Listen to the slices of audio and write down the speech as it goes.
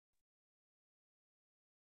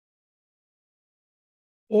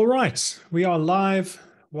All right, we are live.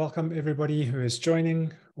 Welcome everybody who is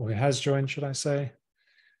joining, or who has joined, should I say.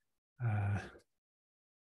 I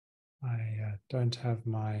don't have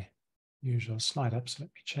my usual slide up, so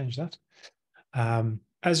let me change that.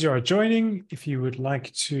 As you are joining, if you would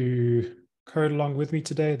like to code along with me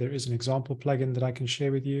today, there is an example plugin that I can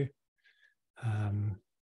share with you.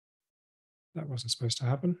 That wasn't supposed to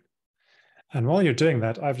happen. And while you're doing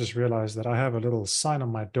that, I've just realized that I have a little sign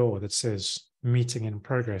on my door that says meeting in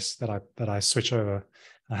progress that I switch over.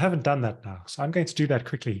 I haven't done that now, so I'm going to do that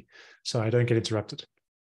quickly so I don't get interrupted.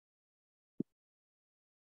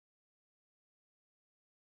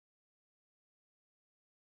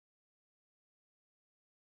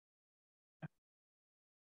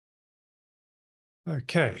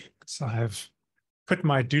 Okay, so I have put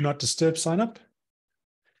my do not disturb sign up.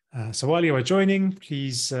 So while you are joining,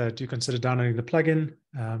 please do consider downloading the plugin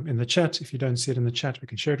in the chat. If you don't see it in the chat, we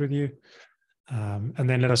can share it with you. And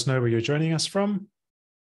then let us know where you're joining us from.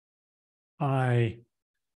 I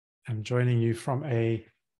am joining you from a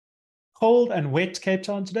cold and wet Cape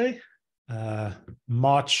Town today.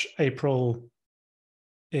 March, April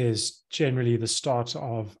is generally the start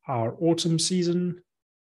of our autumn season,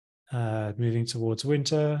 moving towards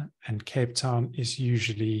winter, and Cape Town is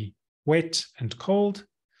usually wet and cold.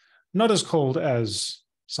 Not as cold as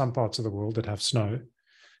some parts of the world that have snow.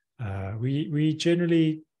 We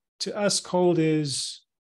generally, to us, cold is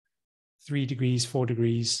 3 degrees, 4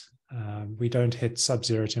 degrees. We don't hit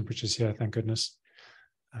sub-zero temperatures here, thank goodness.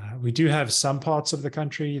 We do have some parts of the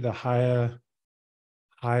country, the higher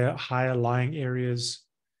lying areas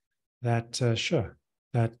that, let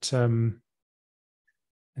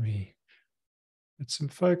me get some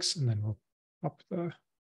folks and then we'll pop the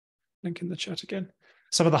link in the chat again.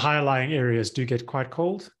 Some of the higher lying areas do get quite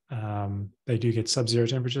cold. They do get sub-zero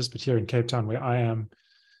temperatures, but here in Cape Town where I am,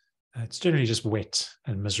 it's generally just wet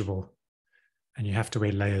and miserable. And you have to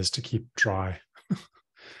wear layers to keep dry.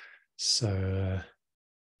 So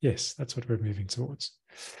yes, that's what we're moving towards.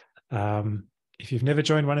 If you've never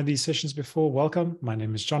joined one of these sessions before, welcome. My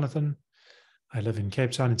name is Jonathan. I live in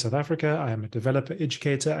Cape Town in South Africa. I am a developer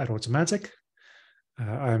educator at Automatic.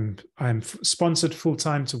 I'm sponsored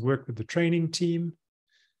full-time to work with the training team.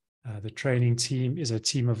 The training team is a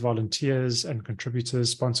team of volunteers and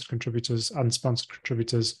contributors, sponsored contributors, unsponsored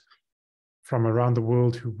contributors from around the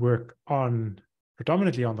world who work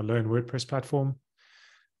predominantly on the Learn WordPress platform.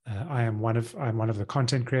 I'm one of the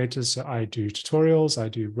content creators, so I do tutorials, I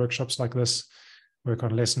do workshops like this, work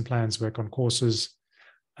on lesson plans, work on courses,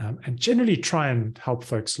 and generally try and help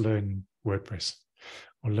folks learn WordPress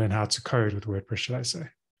or learn how to code with WordPress, should I say.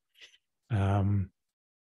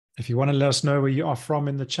 If you want to let us know where you are from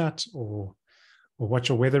in the chat or what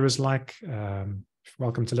your weather is like, you're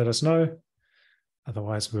welcome to let us know.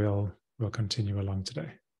 Otherwise, we'll continue along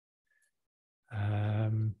today.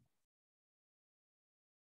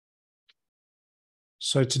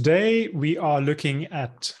 So today we are looking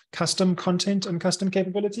at custom content and custom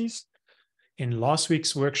capabilities. In last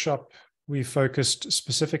week's workshop, we focused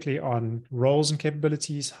specifically on roles and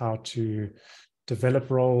capabilities, how to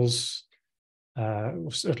develop roles,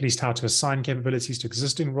 or at least how to assign capabilities to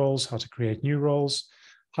existing roles, how to create new roles.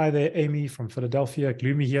 Hi there, Amy from Philadelphia.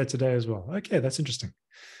 Gloomy here today as well. Okay, that's interesting.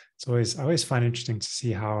 I always find it interesting to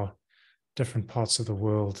see how different parts of the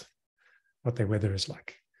world, what their weather is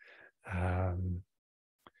like. A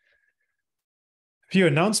few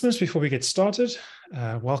announcements before we get started.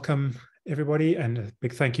 Welcome everybody, and a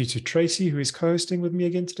big thank you to Tracy, who is co-hosting with me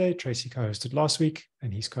again today. Tracy co-hosted last week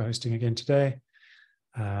and he's co-hosting again today.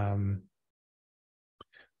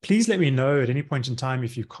 Please let me know at any point in time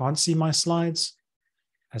if you can't see my slides.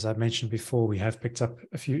 As I've mentioned before, we have picked up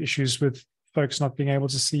a few issues with folks not being able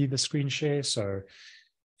to see the screen share. So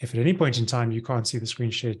if at any point in time you can't see the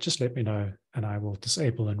screen share, just let me know and I will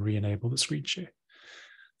disable and re-enable the screen share.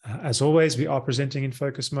 As always, we are presenting in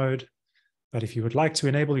focus mode, but if you would like to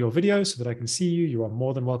enable your video so that I can see you, you are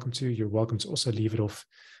more than welcome to. You're welcome to also leave it off.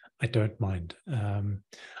 I don't mind.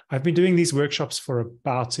 I've been doing these workshops for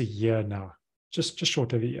about a year now, just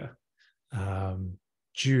short of a year.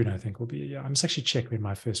 June, I think, will be a year. I must actually check when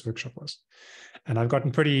my first workshop was. And I've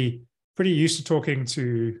gotten pretty used to talking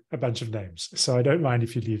to a bunch of names. So I don't mind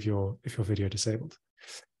if you leave your video disabled.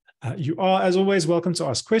 You are, as always, welcome to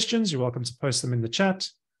ask questions. You're welcome to post them in the chat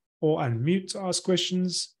or unmute to ask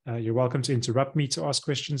questions. You're welcome to interrupt me to ask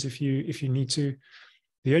questions if you need to.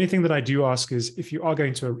 The only thing that I do ask is if you are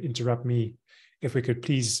going to interrupt me, if we could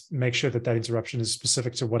please make sure that interruption is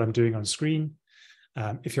specific to what I'm doing on screen.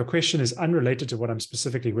 If your question is unrelated to what I'm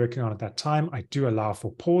specifically working on at that time, I do allow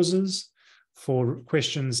for pauses for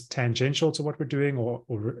questions tangential to what we're doing or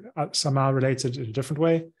somehow related in a different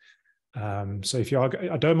way. So if you are,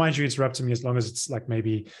 I don't mind you interrupting me as long as it's like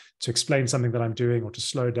maybe to explain something that I'm doing or to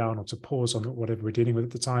slow down or to pause on whatever we're dealing with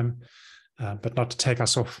at the time, but not to take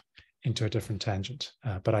us off into a different tangent.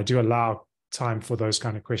 But I do allow time for those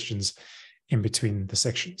kind of questions in between the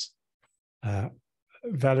sections.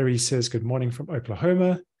 Valerie says, good morning from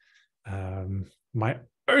Oklahoma. My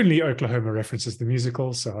only Oklahoma reference is the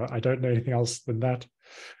musical, so I don't know anything else than that.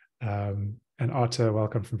 And Arta,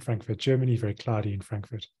 welcome from Frankfurt, Germany. Very cloudy in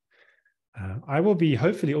Frankfurt. I will be,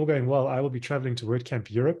 hopefully all going well, I will be traveling to WordCamp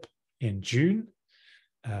Europe in June,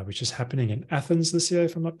 which is happening in Athens this year,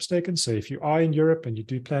 if I'm not mistaken. So if you are in Europe and you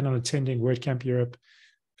do plan on attending WordCamp Europe,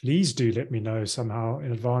 please do let me know somehow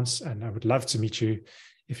in advance. And I would love to meet you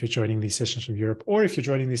if you're joining these sessions from Europe, or if you're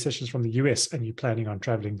joining these sessions from the US and you're planning on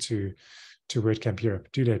traveling to WordCamp Europe,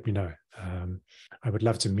 do let me know. I would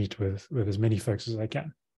love to meet with as many folks as I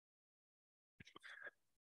can.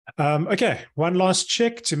 Okay, one last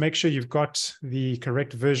check to make sure you've got the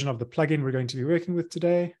correct version of the plugin we're going to be working with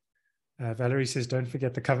today. Valerie says, don't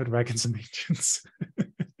forget the covered wagons and engines.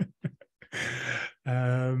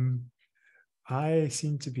 I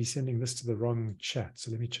seem to be sending this to the wrong chat,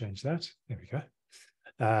 so let me change that. There we go.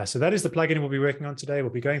 So that is the plugin we'll be working on today.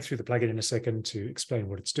 We'll be going through the plugin in a second to explain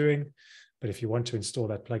what it's doing. But if you want to install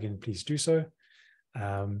that plugin, please do so.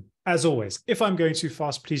 As always, if I'm going too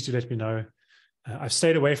fast, please do let me know. I've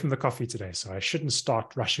stayed away from the coffee today, so I shouldn't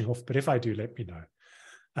start rushing off. But if I do, let me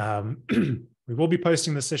know. We will be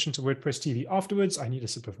posting the session to WordPress TV afterwards. I need a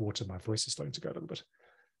sip of water. My voice is starting to go a little bit.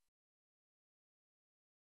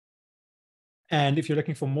 And if you're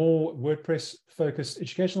looking for more WordPress-focused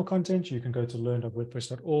educational content, you can go to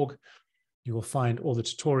learn.wordpress.org. You will find all the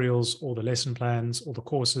tutorials, all the lesson plans, all the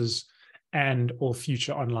courses, and all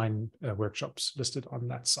future online workshops listed on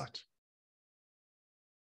that site.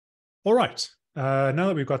 All right. Now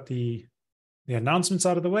that we've got the announcements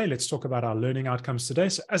out of the way, let's talk about our learning outcomes today.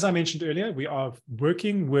 So as I mentioned earlier, we are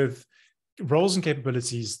working with roles and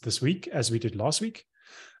capabilities this week, as we did last week.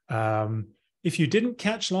 If you didn't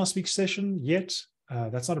catch last week's session yet,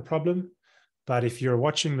 that's not a problem. But if you're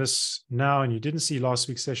watching this now and you didn't see last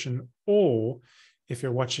week's session, or if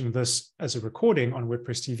you're watching this as a recording on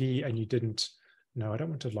WordPress TV and you didn't, no, I don't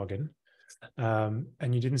want to log in,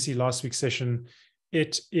 and you didn't see last week's session,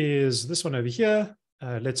 it is this one over here.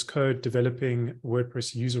 Let's Code Developing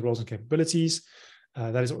WordPress User Roles and Capabilities.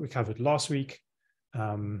 That is what we covered last week.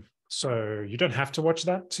 So you don't have to watch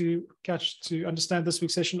that to understand this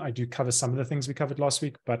week's session. I do cover some of the things we covered last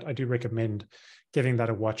week, but I do recommend giving that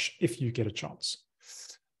a watch if you get a chance.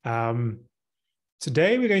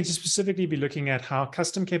 Today, we're going to specifically be looking at how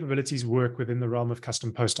custom capabilities work within the realm of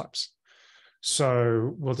custom post types.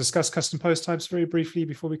 So we'll discuss custom post types very briefly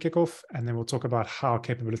before we kick off, and then we'll talk about how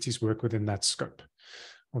capabilities work within that scope.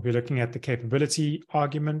 We'll be looking at the capability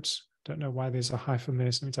argument. Don't know why there's a hyphen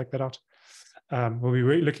there, so let me take that out. We'll be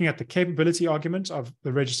looking at the capability argument of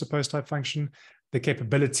the register post type function, the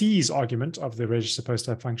capabilities argument of the register post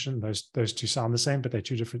type function. Those two sound the same, but they're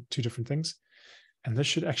two different things. And this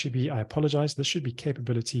should actually be, I apologize, this should be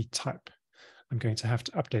capability type. I'm going to have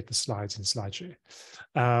to update the slides in SlideShare.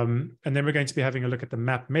 And then we're going to be having a look at the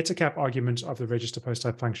map metacap argument of the register post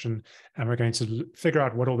type function. And we're going to figure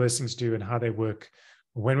out what all those things do and how they work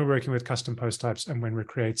when we're working with custom post types and when we're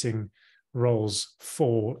creating roles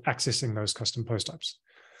for accessing those custom post types.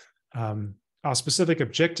 Our specific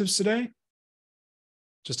objectives today,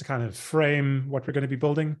 just to kind of frame what we're going to be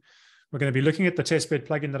building. We're going to be looking at the testbed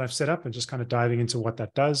plugin that I've set up and just kind of diving into what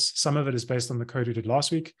that does. Some of it is based on the code we did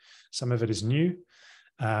last week. Some of it is new.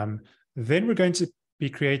 Then we're going to be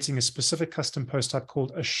creating a specific custom post type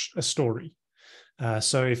called a story.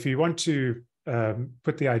 So if you want to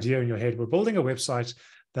put the idea in your head, we're building a website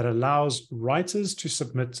that allows writers to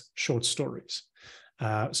submit short stories.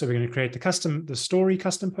 So we're going to create the story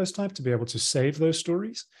custom post type to be able to save those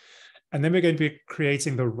stories. And then we're going to be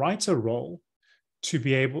creating the writer role to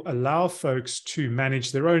be able to allow folks to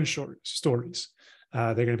manage their own stories.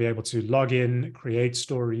 They're going to be able to log in, create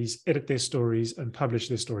stories, edit their stories, and publish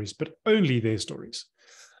their stories, but only their stories.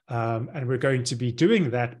 And we're going to be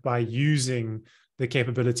doing that by using the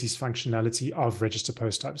capabilities functionality of register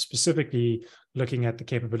post type, specifically looking at the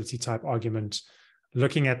capability type argument,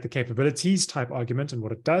 looking at the capabilities type argument and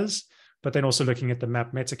what it does, but then also looking at the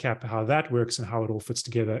map metacap, how that works and how it all fits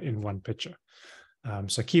together in one picture.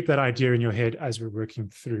 So keep that idea in your head as we're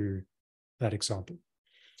working through that example.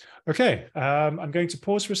 Okay, I'm going to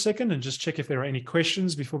pause for a second and just check if there are any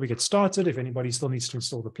questions before we get started, if anybody still needs to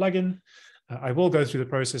install the plugin. I will go through the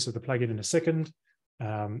process of the plugin in a second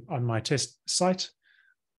on my test site.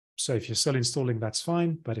 So if you're still installing, that's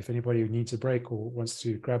fine. But if anybody needs a break or wants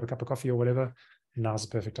to grab a cup of coffee or whatever, now's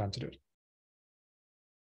the perfect time to do it.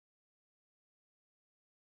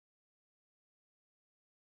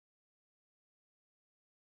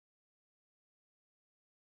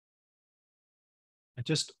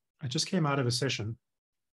 I just came out of a session,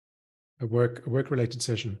 a work-related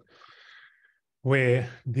session, where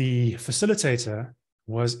the facilitator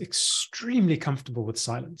was extremely comfortable with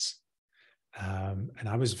silence. And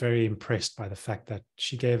I was very impressed by the fact that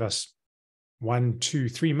she gave us 1, 2,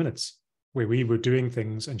 3 minutes where we were doing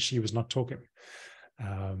things and she was not talking.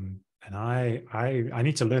 And I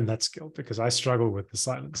need to learn that skill because I struggle with the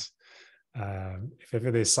silence. If ever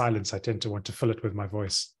there's silence, I tend to want to fill it with my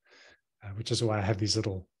voice, which is why I have these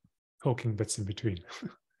little talking bits in between.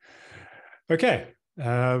 Okay.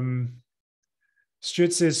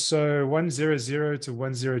 Stuart says, so 100 to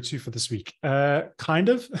 102 for this week. Kind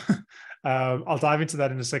of. I'll dive into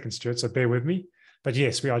that in a second, Stuart, so bear with me. But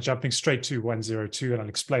yes, we are jumping straight to 102, and I'll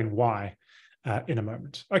explain why in a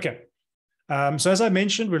moment. Okay. So as I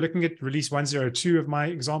mentioned, we're looking at release 102 of my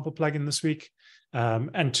example plugin this week.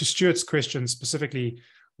 And to Stuart's question specifically,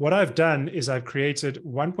 what I've done is I've created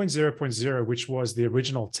 1.0.0, which was the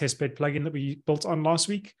original testbed plugin that we built on last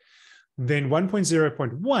week. Then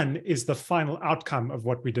 1.0.1 is the final outcome of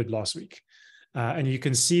what we did last week. And you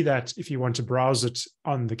can see that if you want to browse it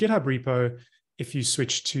on the GitHub repo, if you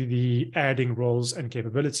switch to the adding roles and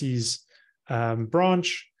capabilities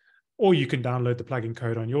branch, or you can download the plugin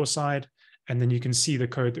code on your side, and then you can see the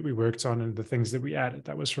code that we worked on and the things that we added.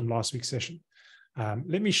 That was from last week's session.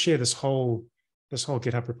 Let me share this whole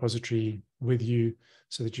GitHub repository with you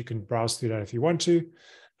so that you can browse through that if you want to.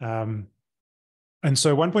 And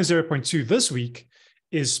so 1.0.2 this week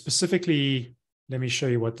is specifically, let me show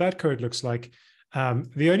you what that code looks like.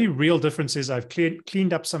 The only real difference is I've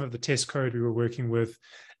cleaned up some of the test code we were working with.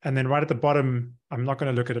 And then right at the bottom, I'm not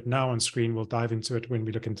going to look at it now on screen. We'll dive into it when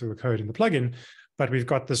we look into the code in the plugin. But we've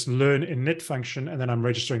got this learn init function, and then I'm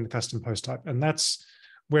registering the custom post type. And that's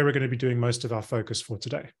where we're going to be doing most of our focus for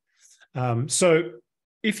today. So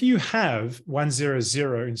if you have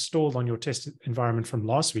 100 installed on your test environment from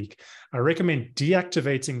last week, I recommend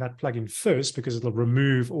deactivating that plugin first because it'll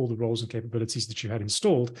remove all the roles and capabilities that you had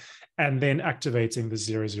installed, and then activating the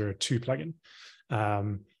 002 plugin.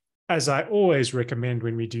 As I always recommend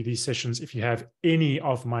when we do these sessions, if you have any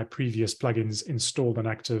of my previous plugins installed and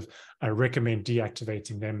active, I recommend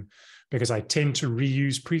deactivating them because I tend to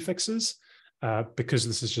reuse prefixes because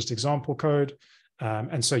this is just example code.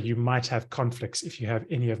 And so you might have conflicts if you have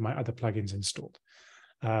any of my other plugins installed.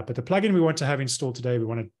 But the plugin we want to have installed today, we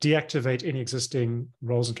want to deactivate any existing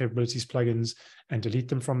roles and capabilities plugins and delete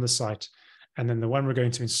them from the site. And then the one we're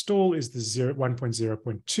going to install is the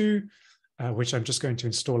 1.0.2, which I'm just going to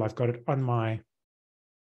install. I've got it on my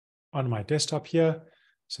desktop here.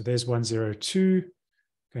 So there's 102. I'm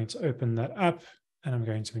going to open that up and I'm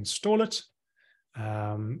going to install it.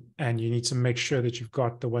 And you need to make sure that you've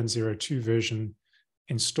got the 102 version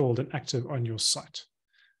installed and active on your site.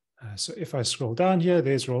 So if I scroll down here,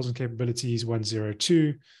 there's roles and capabilities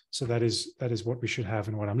 102. So that is what we should have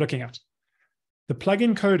and what I'm looking at. The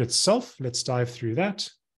plugin code itself, let's dive through that.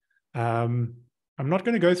 I'm not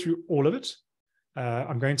going to go through all of it.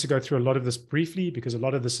 I'm going to go through a lot of this briefly because a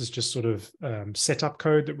lot of this is just sort of setup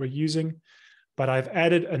code that we're using. But I've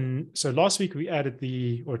added, so last week we added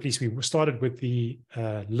or at least we started with the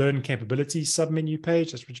Learn Capabilities submenu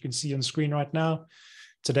page. That's what you can see on screen right now.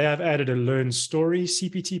 Today I've added a Learn Story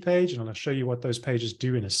CPT page, and I'll show you what those pages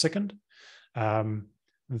do in a second.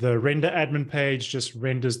 The render admin page just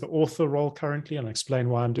renders the author role currently, and I'll explain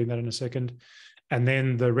why I'm doing that in a second. And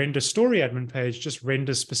then the render story admin page just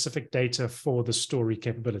renders specific data for the story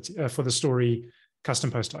capability, for the story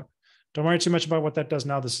custom post type. Don't worry too much about what that does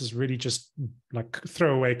now. This is really just like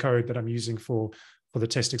throwaway code that I'm using for the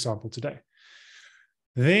test example today.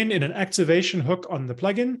 Then in an activation hook on the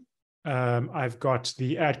plugin, I've got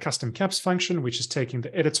the add custom caps function, which is taking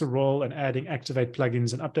the editor role and adding activate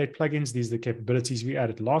plugins and update plugins. These are the capabilities we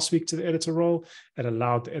added last week to the editor role that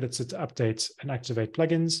allowed the editor to update and activate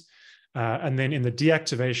plugins. And then in the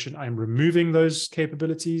deactivation, I'm removing those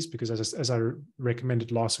capabilities because as I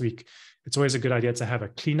recommended last week, it's always a good idea to have a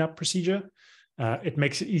cleanup procedure. It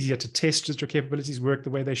makes it easier to test that your capabilities work the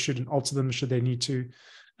way they should and alter them should they need to,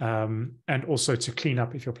 and also to clean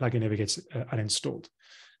up if your plugin ever gets uninstalled.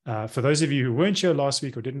 For those of you who weren't here last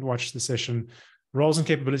week or didn't watch the session, roles and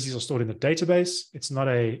capabilities are stored in the database. It's not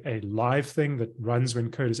a live thing that runs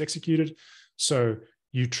when code is executed. So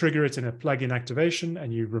you trigger it in a plugin activation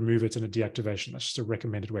and you remove it in a deactivation. That's just a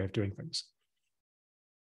recommended way of doing things.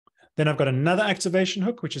 Then I've got another activation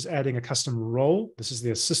hook, which is adding a custom role. This is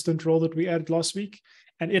the assistant role that we added last week.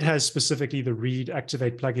 And it has specifically the read,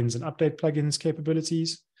 activate plugins, and update plugins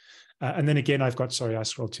capabilities. And then again, I've got, sorry, I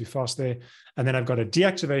scrolled too fast there. And then I've got a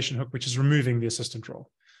deactivation hook, which is removing the assistant role.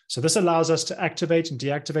 So this allows us to activate and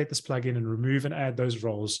deactivate this plugin and remove and add those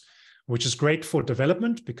roles, which is great for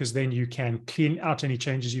development because then you can clean out any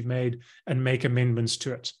changes you've made and make amendments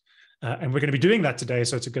to it. And we're going to be doing that today.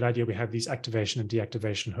 So it's a good idea we have these activation and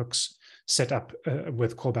deactivation hooks set up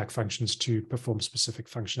with callback functions to perform specific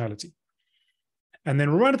functionality. And then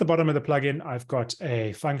right at the bottom of the plugin, I've got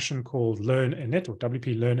a function called learn init or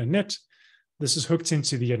WP learn init. This is hooked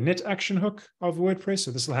into the init action hook of WordPress.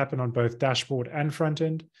 So this will happen on both dashboard and front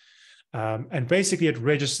end. And basically it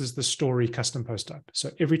registers the story custom post type.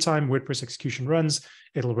 So every time WordPress execution runs,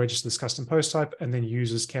 it'll register this custom post type, and then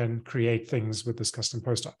users can create things with this custom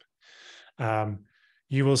post type.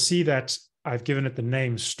 You will see that I've given it the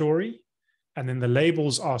name story, and then the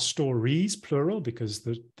labels are stories, plural, because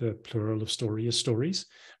the plural of story is stories.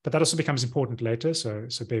 But that also becomes important later, so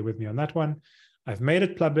bear with me on that one. I've made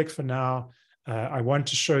it public for now. I want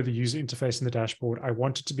to show the user interface in the dashboard. I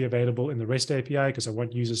want it to be available in the REST API because I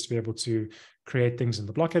want users to be able to create things in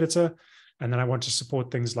the block editor. And then I want to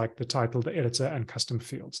support things like the title, the editor, and custom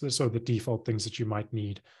fields. Those are the default things that you might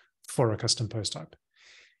need for a custom post type.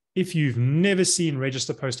 If you've never seen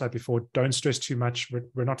register post type before, don't stress too much.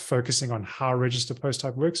 We're not focusing on how register post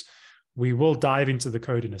type works. We will dive into the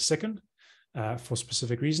code in a second for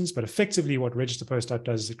specific reasons. But effectively, what register post type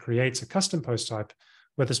does is it creates a custom post type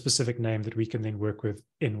with a specific name that we can then work with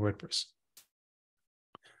in WordPress.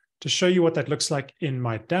 To show you what that looks like in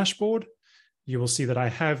my dashboard, you will see that I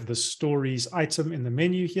have the stories item in the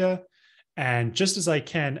menu here. And just as I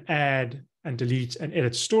can add and delete and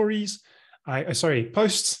edit stories,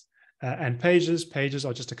 posts and pages. Pages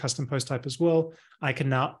are just a custom post type as well. I can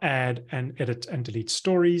now add and edit and delete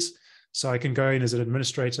stories. So I can go in as an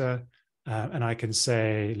administrator and I can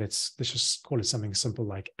say, let's just call it something simple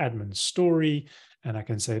like admin story. And I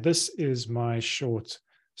can say, this is my short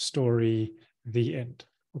story, the end.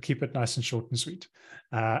 We'll keep it nice and short and sweet.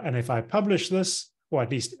 And if I publish this, or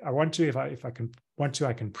at least I want to, if I can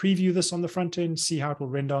preview this on the front end, see how it will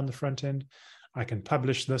render on the front end. I can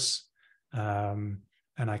publish this.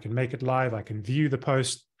 And I can make it live. I can view the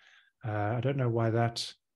post. I don't know why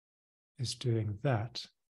that is doing that.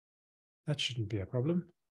 That shouldn't be a problem.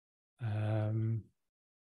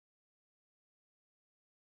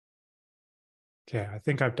 Okay, I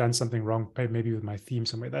think I've done something wrong, maybe with my theme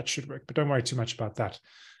somewhere. That should work, but don't worry too much about that.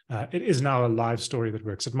 It is now a live story that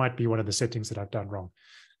works. It might be one of the settings that I've done wrong.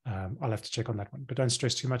 I'll have to check on that one, but don't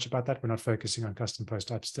stress too much about that. We're not focusing on custom post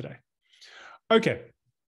types today. Okay.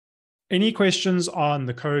 Any questions on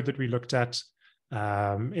the code that we looked at?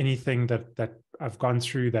 Anything that I've gone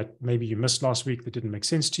through that maybe you missed last week that didn't make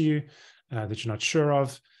sense to you, that you're not sure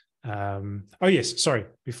of? Oh, yes, sorry.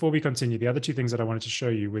 Before we continue, the other two things that I wanted to show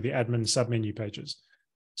you were the admin submenu pages.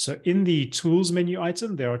 So in the tools menu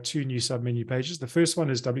item, there are two new submenu pages. The first one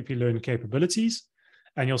is WP Learn capabilities.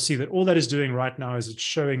 And you'll see that all that is doing right now is it's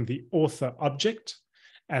showing the author object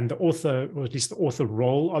and the author, or at least the author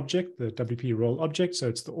role object, the WP role object. So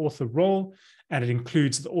it's the author role, and it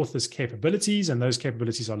includes the author's capabilities, and those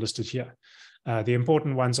capabilities are listed here. The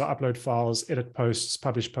important ones are upload files, edit posts,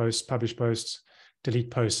 publish posts, delete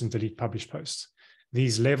posts, and delete publish posts.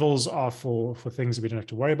 These levels are for things that we don't have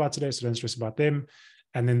to worry about today, so don't stress about them.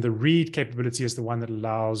 And then the read capability is the one that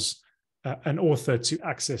allows an author to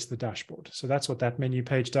access the dashboard. So that's what that menu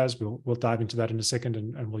page does. We'll dive into that in a second,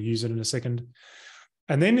 and we'll use it in a second.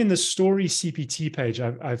 And then in the story CPT page,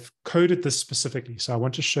 I've coded this specifically. So I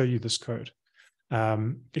want to show you this code.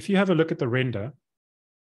 If you have a look at the render,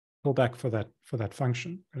 pull back for that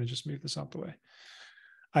function. I'm going to just move this out the way.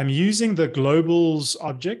 I'm using the globals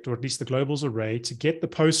object, or at least the globals array, to get the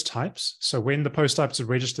post types. So when the post types are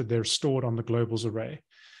registered, they're stored on the globals array,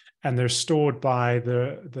 and they're stored by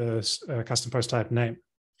the custom post type name.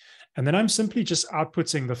 And then I'm simply just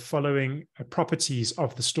outputting the following properties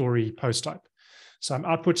of the story post type. So I'm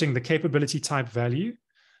outputting the capability type value,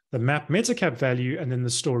 the map metacap value, and then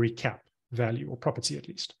the story cap value, or property at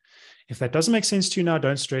least. If that doesn't make sense to you now,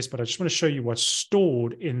 don't stress, but I just want to show you what's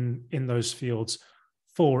stored in those fields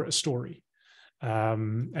for a story.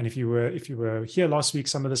 And if you were here last week,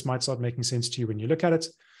 some of this might start making sense to you when you look at it.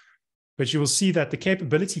 But you will see that the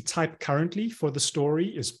capability type currently for the story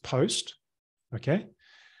is post. Okay.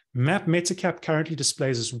 Map metacap currently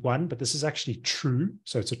displays as 1, but this is actually true.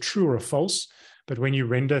 So it's a true or a false. But when you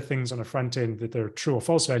render things on a front end that they're true or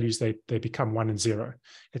false values, they become 1 and 0.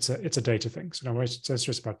 It's a data thing. So don't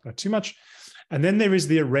stress about that too much. And then there is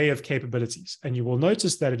the array of capabilities. And you will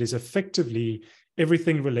notice that it is effectively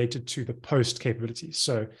everything related to the post capabilities.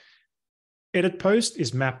 So edit post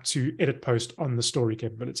is mapped to edit post on the story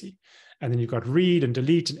capability. And then you've got read and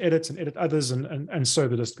delete and edit others, and so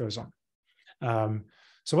the list goes on.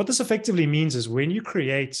 So what this effectively means is when you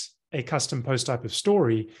create a custom post type of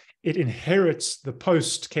story, it inherits the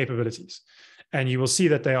post capabilities. And you will see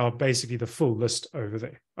that they are basically the full list over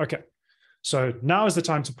there. Okay, so now is the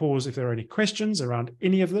time to pause if there are any questions around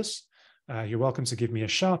any of this. You're welcome to give me a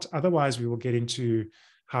shout. Otherwise, we will get into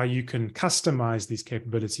how you can customize these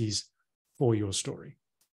capabilities for your story.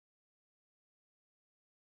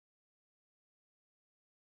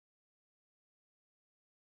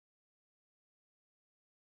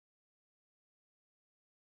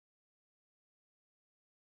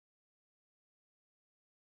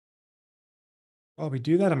 While we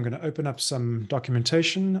do that, I'm going to open up some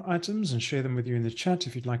documentation items and share them with you in the chat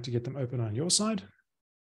if you'd like to get them open on your side.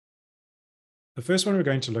 The first one we're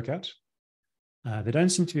going to look at, there don't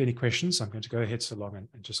seem to be any questions, so I'm going to go ahead so long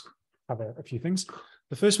and just cover a few things.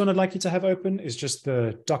 The first one I'd like you to have open is just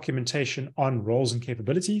the documentation on roles and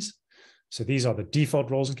capabilities. So these are the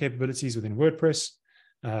default roles and capabilities within WordPress.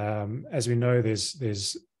 As we know,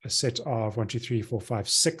 there's a set of 1, 2, 3, 4, 5,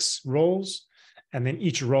 6 roles. And then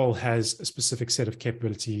each role has a specific set of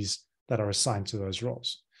capabilities that are assigned to those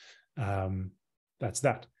roles. That's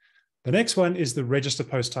that. The next one is the register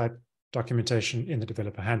post type documentation in the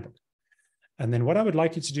developer handbook. And then what I would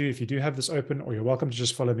like you to do, if you do have this open, or you're welcome to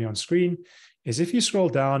just follow me on screen, is if you scroll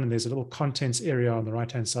down and there's a little contents area on the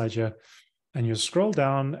right-hand side here, and you scroll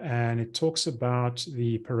down and it talks about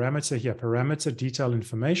the parameter here, parameter detail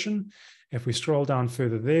information. If we scroll down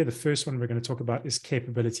further there, the first one we're going to talk about is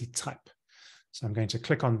capability type. So I'm going to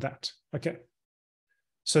click on that. Okay.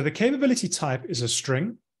 So the capability type is a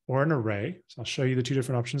string or an array. So I'll show you the two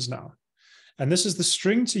different options now. And this is the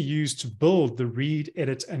string to use to build the read,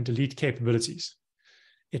 edit, and delete capabilities.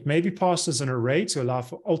 It may be passed as an array to allow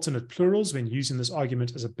for alternate plurals when using this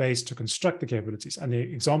argument as a base to construct the capabilities. And the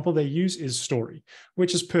example they use is story,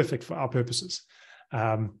 which is perfect for our purposes.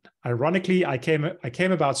 Ironically, I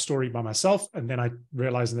came about story by myself, and then I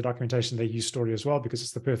realized in the documentation they use story as well because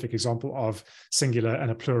it's the perfect example of singular and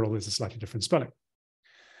a plural is a slightly different spelling.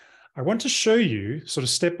 I want to show you sort of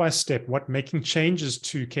step by step what making changes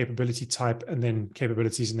to capability type and then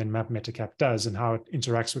capabilities and then map metacap does and how it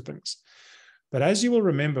interacts with things. But as you will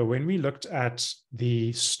remember, when we looked at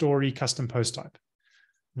the story custom post type,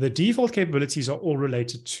 the default capabilities are all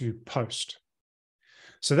related to post.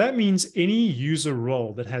 So that means any user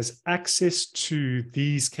role that has access to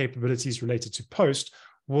these capabilities related to post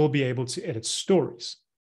will be able to edit stories.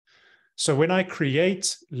 So when I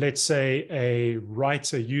create, let's say, a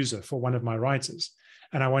writer user for one of my writers,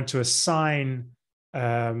 and I want to assign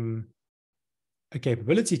a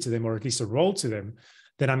capability to them, or at least a role to them,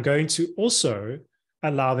 then I'm going to also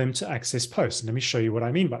allow them to access post. And let me show you what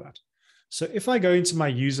I mean by that. So if I go into my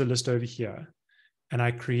user list over here, and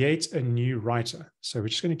I create a new writer. So we're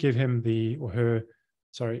just going to give him the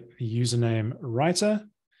username writer.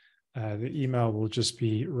 The email will just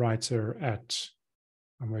be writer at,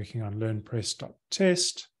 I'm working on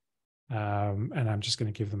learnpress.test. And I'm just going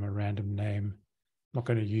to give them a random name. I'm not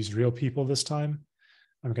going to use real people this time.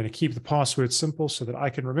 I'm going to keep the password simple so that I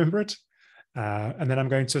can remember it. And then I'm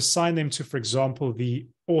going to assign them to, for example, the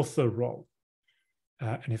author role.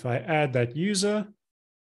 And if I add that user,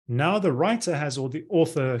 now the writer has all the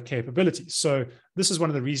author capabilities. So this is one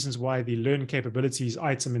of the reasons why the learn capabilities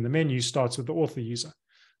item in the menu starts with the author user.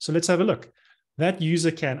 So let's have a look. That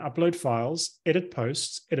user can upload files, edit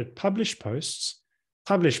posts, edit publish posts,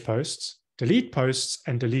 delete posts,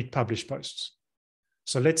 and delete publish posts.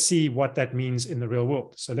 So let's see what that means in the real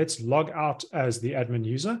world. So let's log out as the admin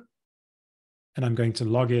user. And I'm going to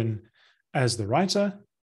log in as the writer.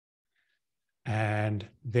 And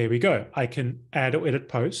there we go. I can add or edit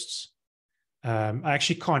posts. I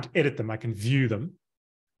actually can't edit them. I can view them,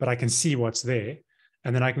 but I can see what's there.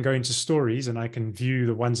 And then I can go into stories and I can view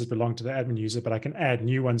the ones that belong to the admin user, but I can add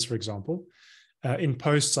new ones, for example. In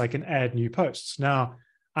posts, I can add new posts. Now,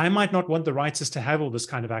 I might not want the writers to have all this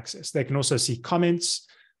kind of access. They can also see comments.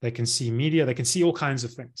 They can see media. They can see all kinds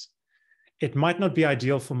of things. It might not be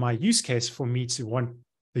ideal for my use case for me to want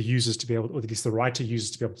the users to be able, or at least the writer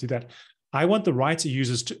users to be able to do that. I want the writer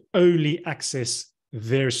users to only access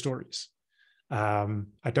their stories. I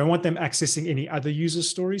don't want them accessing any other user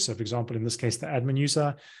stories. So for example, in this case, the admin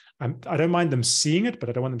user, I don't mind them seeing it, but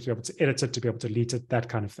I don't want them to be able to edit it, to be able to delete it, that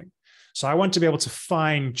kind of thing. So I want to be able to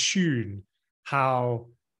fine tune how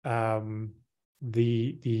the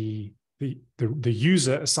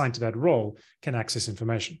user assigned to that role can access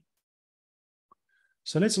information.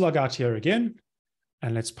 So let's log out here again,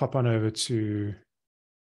 and let's pop on over to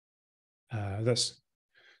this.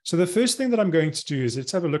 So the first thing that I'm going to do is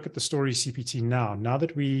let's have a look at the story CPT now. Now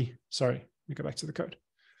that sorry, let me go back to the code.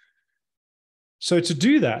 So to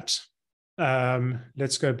do that,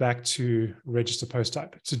 let's go back to register post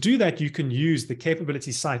type. To do that, you can use the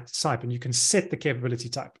capability type, and you can set the capability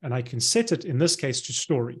type. And I can set it, in this case, to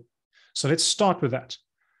story. So let's start with that.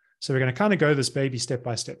 So we're going to kind of go this baby step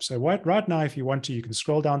by step. So right now, if you want to, you can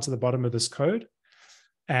scroll down to the bottom of this code.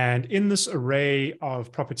 And in this array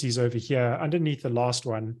of properties over here, underneath the last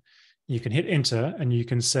one, you can hit enter and you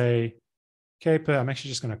can say, caper. I'm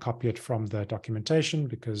actually just going to copy it from the documentation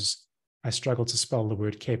because I struggle to spell the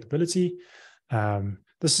word capability.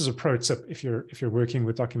 This is a pro tip if you're working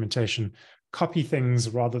with documentation. Copy things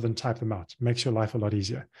rather than type them out. It makes your life a lot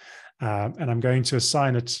easier. And I'm going to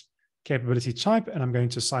assign it capability type, and I'm going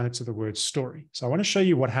to assign it to the word story. So I want to show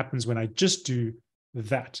you what happens when I just do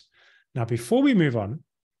that. Now, before we move on,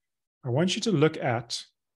 I want you to look at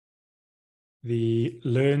the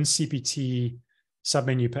Learn CPT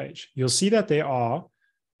submenu page. You'll see that there are,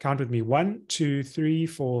 count with me, 1, 2, 3,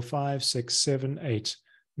 4, 5, 6, 7, 8,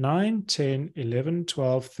 9, 10, 11,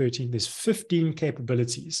 12, 13. There's 15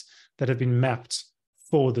 capabilities that have been mapped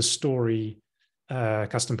for the story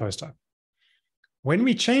custom post type. When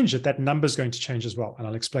we change it, that number is going to change as well, and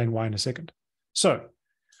I'll explain why in a second. So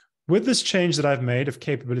with this change that I've made of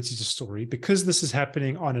capability to story, because this is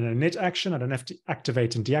happening on an init action, I don't have to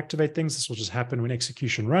activate and deactivate things. This will just happen when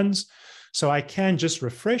execution runs. So I can just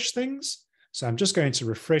refresh things. So I'm just going to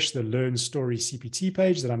refresh the Learn Story CPT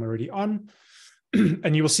page that I'm already on.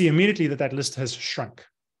 And you will see immediately that that list has shrunk.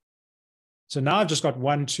 So now I've just got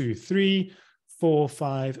 1, 2, 3, 4,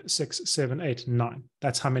 5, 6, 7, 8, 9.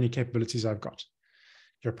 That's how many capabilities I've got.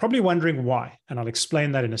 You're probably wondering why, and I'll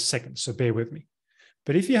explain that in a second, so bear with me.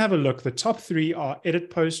 But if you have a look, the top 3 are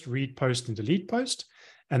edit post, read post, and delete post.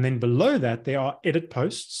 And then below that, there are edit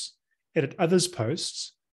posts, edit others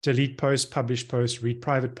posts, delete posts, publish posts, read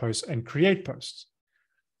private posts, and create posts.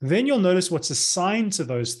 Then you'll notice what's assigned to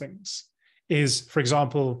those things is, for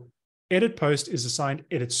example, edit post is assigned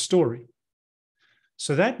edit story.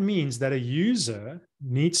 So that means that a user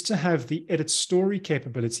needs to have the edit story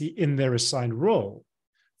capability in their assigned role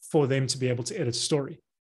for them to be able to edit story.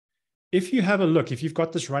 If you have a look, if you've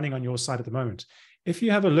got this running on your side at the moment, if you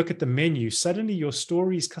have a look at the menu, suddenly your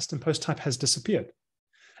story's custom post type has disappeared.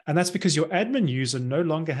 And that's because your admin user no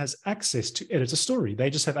longer has access to edit a story. They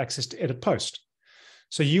just have access to edit post.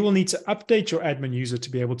 So you will need to update your admin user to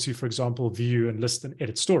be able to, for example, view and list and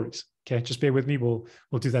edit stories. Okay, just bear with me. We'll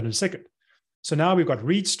do that in a second. So now we've got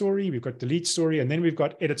read story, we've got delete story, and then we've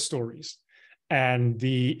got edit stories. And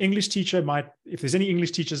the English teacher might, if there's any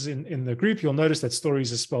English teachers in the group, you'll notice that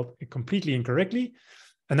stories is spelled completely incorrectly.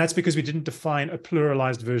 And that's because we didn't define a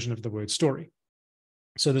pluralized version of the word story.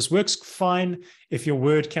 So this works fine if your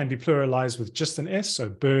word can be pluralized with just an S. So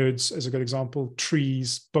birds is a good example,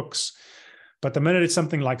 trees, books. But the minute it's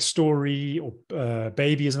something like story or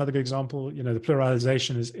baby is another good example, you know, the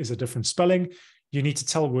pluralization is a different spelling. You need to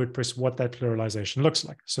tell WordPress what that pluralization looks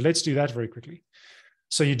like. So let's do that very quickly.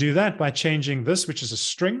 So you do that by changing this, which is a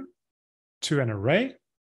string, to an array.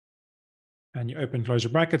 And you open, close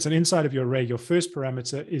your brackets. And inside of your array, your first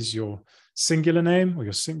parameter is your singular name or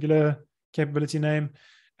your singular capability name.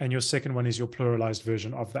 And your second one is your pluralized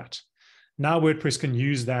version of that. Now WordPress can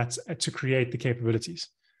use that to create the capabilities.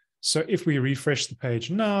 So if we refresh the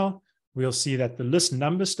page now, we'll see that the list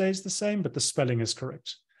number stays the same, but the spelling is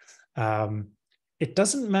correct. It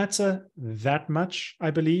doesn't matter that much,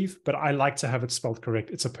 I believe, but I like to have it spelled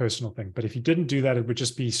correct. It's a personal thing. But if you didn't do that, it would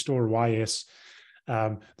just be store YS.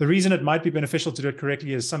 The reason it might be beneficial to do it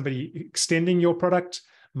correctly is somebody extending your product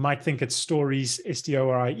might think it's stories,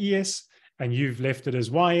 STORIES, and you've left it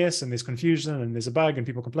as YS, and there's confusion and there's a bug and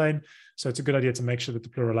people complain. So it's a good idea to make sure that the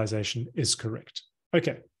pluralization is correct.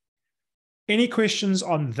 Okay. Any questions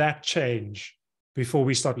on that change before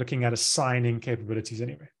we start looking at assigning capabilities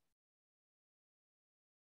anyway?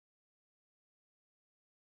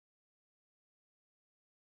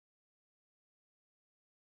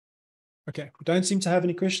 Okay, we don't seem to have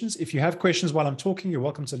any questions. If you have questions while I'm talking, you're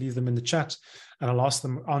welcome to leave them in the chat and I'll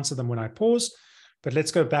answer them when I pause. But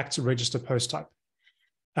let's go back to register post type.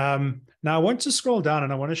 Now I want to scroll down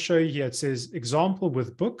and I want to show you here. It says example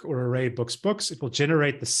with book or array books. It will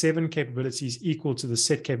generate the 7 capabilities equal to the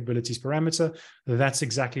set capabilities parameter. That's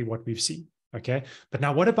exactly what we've seen. Okay, but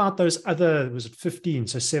now what about those other, was it 15?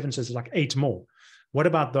 So 7, so it's like 8 more. What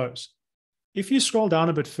about those? If you scroll down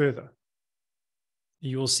a bit further,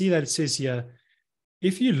 you will see that it says here,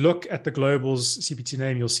 if you look at the global's CPT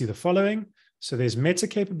name, you'll see the following. So there's meta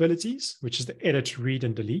capabilities, which is the edit, read,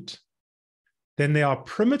 and delete. Then there are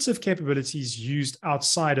primitive capabilities used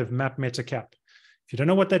outside of map meta cap. If you don't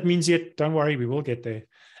know what that means yet, don't worry, we will get there.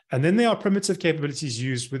 And then there are primitive capabilities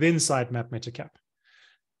used within inside map meta cap.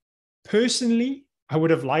 Personally, I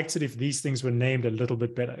would have liked it if these things were named a little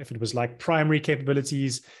bit better. If it was like primary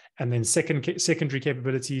capabilities and then secondary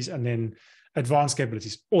capabilities and then advanced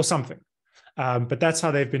capabilities or something. But that's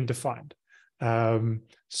how they've been defined.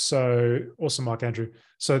 So awesome, Mark Andrew.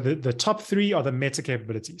 So the top three are the meta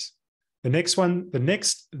capabilities. The next one, the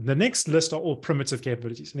next list are all primitive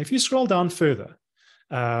capabilities. And if you scroll down further,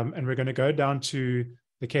 and we're going to go down to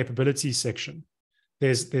the capabilities section,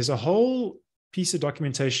 there's a whole piece of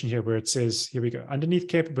documentation here where it says, here we go, underneath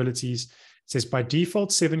capabilities, it says by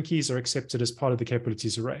default, 7 keys are accepted as part of the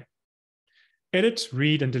capabilities array. Edit,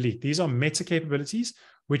 read, and delete. These are meta capabilities,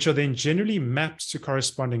 which are then generally mapped to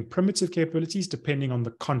corresponding primitive capabilities depending on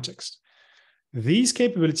the context. These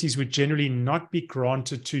capabilities would generally not be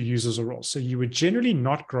granted to users or roles. So you would generally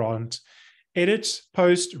not grant edit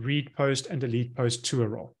post, read post, and delete post to a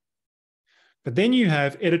role. But then you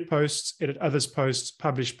have edit posts, edit others posts,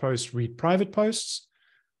 publish posts, read private posts.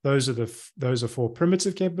 Those are for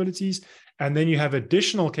primitive capabilities. And then you have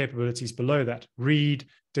additional capabilities below that: read,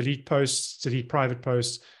 delete posts, delete private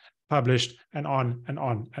posts, published, and on and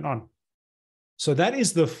on and on. So that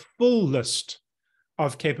is the full list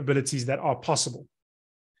of capabilities that are possible.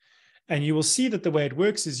 And you will see that the way it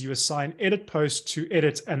works is you assign edit post to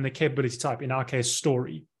edit and the capability type, in our case,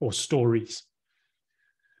 story or stories.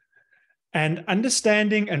 And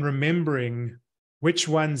understanding and remembering which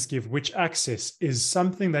ones give which access is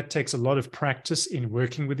something that takes a lot of practice in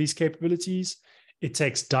working with these capabilities. It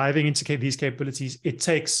takes diving into these capabilities. It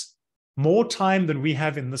takes more time than we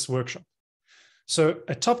have in this workshop. So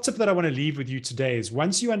a top tip that I want to leave with you today is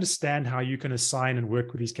once you understand how you can assign and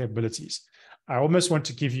work with these capabilities, I almost want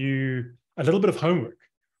to give you a little bit of homework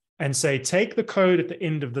and say, take the code at the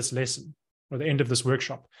end of this lesson or the end of this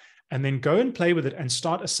workshop, and then go and play with it and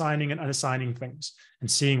start assigning and unassigning things and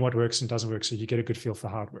seeing what works and doesn't work so you get a good feel for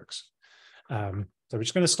how it works. So we're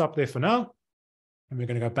just going to stop there for now, and we're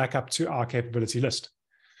going to go back up to our capability list.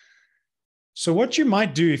 So what you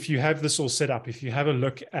might do if you have this all set up, if you have a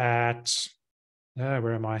look at,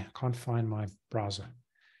 where am I? I can't find my browser.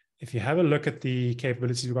 If you have a look at the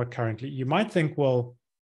capabilities we've got currently, you might think, well,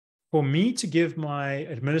 for me to give my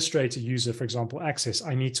administrator user, for example, access,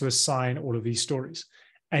 I need to assign all of these stories.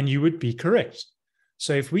 And you would be correct.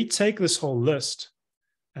 So if we take this whole list,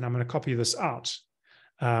 and I'm going to copy this out,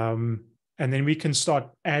 and then we can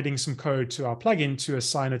start adding some code to our plugin to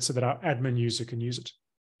assign it so that our admin user can use it.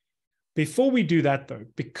 Before we do that, though,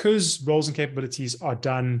 because roles and capabilities are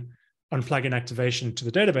done on plugin activation to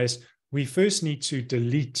the database, we first need to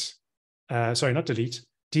deactivate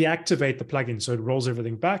the plugin so it rolls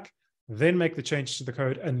everything back, then make the changes to the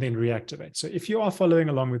code, and then reactivate. So if you are following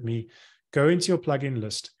along with me, go into your plugin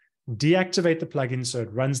list, deactivate the plugin so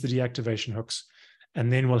it runs the deactivation hooks,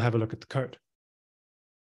 and then we'll have a look at the code.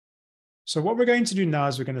 So what we're going to do now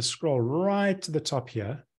is we're going to scroll right to the top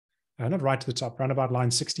here, not right to the top, around about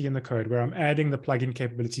line 60 in the code, where I'm adding the plugin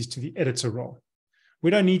capabilities to the editor role. We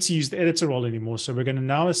don't need to use the editor role anymore, so we're going to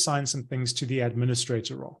now assign some things to the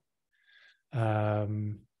administrator role.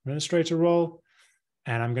 Administrator role,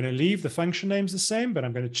 and I'm going to leave the function names the same, but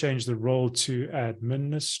I'm going to change the role to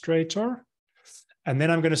administrator. And then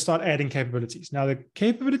I'm going to start adding capabilities. Now, the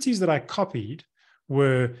capabilities that I copied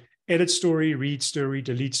were edit story, read story,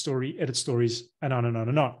 delete story, edit stories, and on and on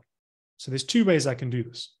and on. So there's 2 ways I can do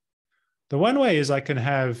this. The one way is I can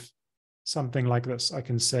have something like this. I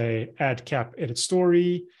can say add cap, edit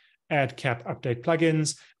story, add cap, update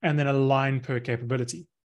plugins, and then a line per capability.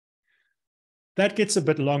 That gets a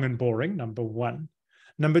bit long and boring, number one.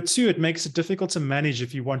 Number two, it makes it difficult to manage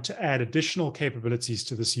if you want to add additional capabilities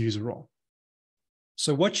to this user role.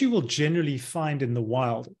 So what you will generally find in the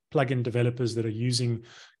wild, plugin developers that are using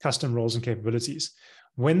custom roles and capabilities,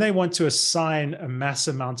 when they want to assign a mass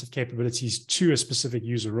amount of capabilities to a specific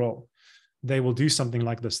user role, they will do something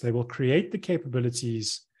like this. They will create the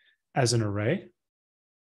capabilities as an array.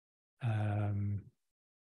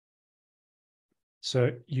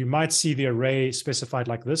 So you might see the array specified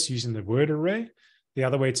like this using the word array. The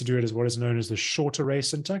other way to do it is what is known as the short array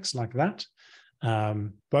syntax, like that.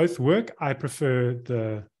 Both work. I prefer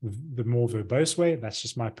the more verbose way. That's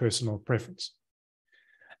just my personal preference.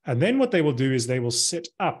 And then what they will do is they will set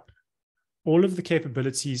up all of the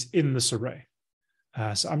capabilities in this array.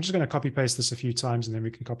 So I'm just going to copy paste this a few times and then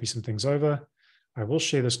we can copy some things over. I will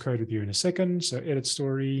share this code with you in a second. So edit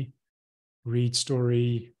story, read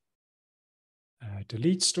story,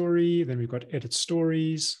 delete story. Then we've got edit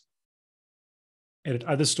stories. edit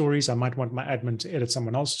other stories. I might want my admin to edit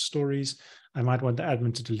someone else's stories. I might want the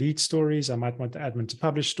admin to delete stories. I might want the admin to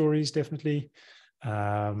publish stories, definitely.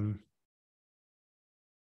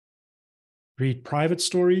 Read private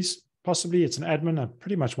stories, possibly. It's an admin. I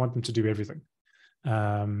pretty much want them to do everything.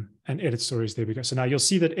 And edit stories, there we go. So now you'll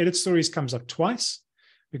see that edit stories comes up twice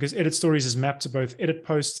because edit stories is mapped to both edit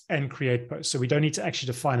posts and create posts. So we don't need to actually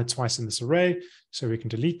define it twice in this array. So we can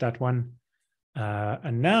delete that one.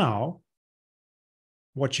 And now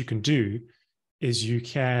what you can do is you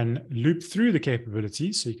can loop through the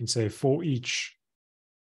capabilities. So you can say for each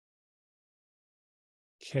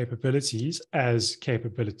capabilities as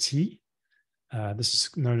capability. This is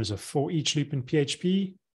known as a for each loop in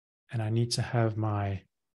PHP. And I need to have my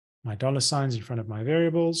 $signs in front of my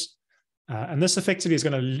variables. And this effectively is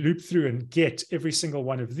going to loop through and get every single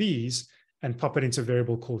one of these and pop it into a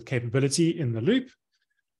variable called capability in the loop.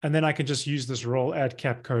 And then I can just use this role add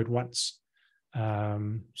cap code once.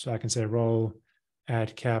 So I can say role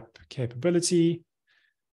add cap capability,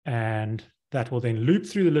 and that will then loop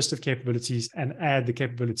through the list of capabilities and add the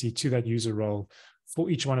capability to that user role for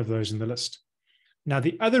each one of those in the list. Now,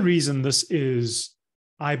 the other reason this is,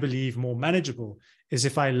 I believe, more manageable is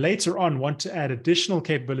if I later on want to add additional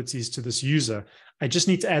capabilities to this user, I just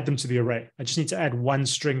need to add them to the array. I just need to add one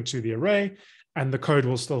string to the array, and the code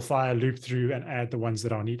will still fire, loop through, and add the ones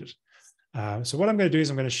that are needed. So what I'm going to do is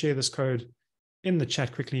I'm going to share this code in the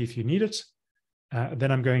chat quickly if you need it.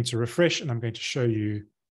 Then I'm going to refresh, and I'm going to show you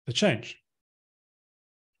the change.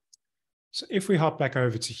 So if we hop back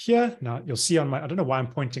over to here, now you'll see on my, I don't know why I'm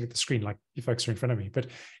pointing at the screen like you folks are in front of me, but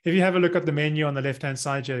if you have a look at the menu on the left-hand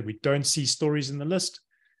side here, we don't see stories in the list.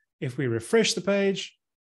 If we refresh the page,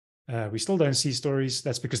 we still don't see stories.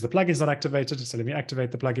 That's because the plugin's not activated. So let me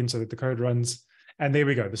activate the plugin so that the code runs. And there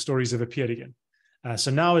we go. The stories have appeared again.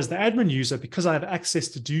 So now as the admin user, because I have access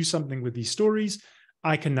to do something with these stories,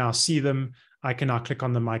 I can now see them. I can now click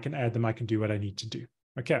on them. I can add them. I can do what I need to do.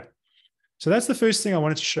 Okay. So that's the first thing I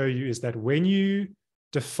wanted to show you, is that when you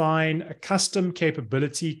define a custom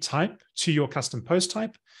capability type to your custom post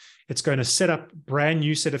type, it's going to set up a brand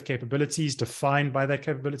new set of capabilities defined by that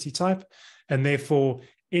capability type. And therefore,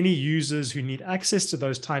 any users who need access to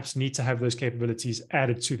those types need to have those capabilities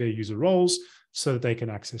added to their user roles so that they can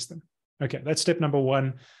access them. Okay, that's step number one.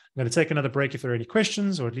 I'm going to take another break if there are any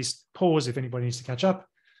questions, or at least pause if anybody needs to catch up.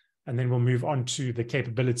 And then we'll move on to the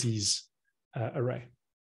capabilities array.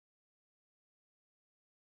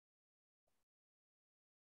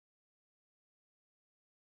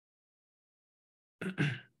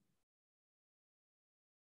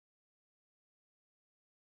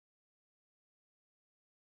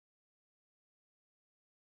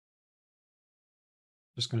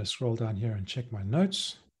 Just going to scroll down here and check my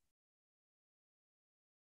notes.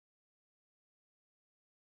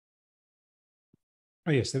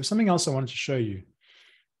 Oh yes, there was something else I wanted to show you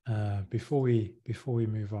before we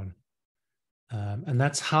move on, and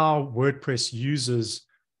that's how WordPress uses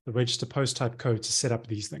the register post type code to set up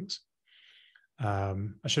these things. I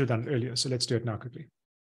should have done it earlier, so let's do it now quickly.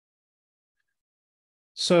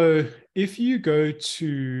 So if you go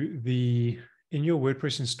to in your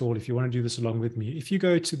WordPress install, if you want to do this along with me, if you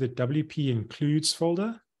go to the WP includes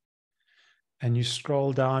folder and you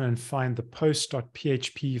scroll down and find the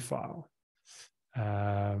post.php file,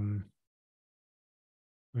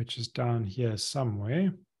 which is down here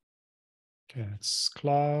somewhere. Okay, it's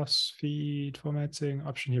class, feed, formatting,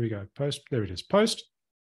 option. Here we go. Post, there it is, post.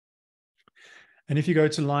 And if you go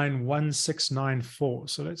to line 1694,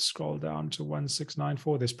 so let's scroll down to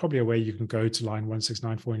 1694. There's probably a way you can go to line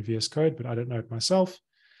 1694 in VS Code, but I don't know it myself.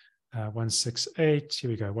 168, here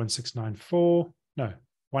we go, 1694. No,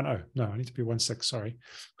 10. No, I need to be 16, sorry.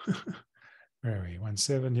 Where are we?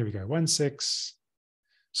 17, here we go, 16.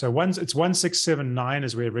 So it's 1679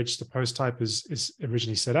 is where register post type is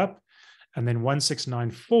originally set up. And then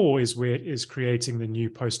 1694 is where it is creating the new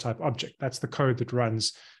post type object. That's the code that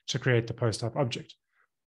runs to create the post type object.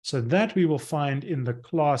 So that we will find in the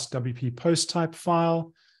class WP post type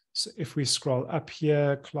file. So if we scroll up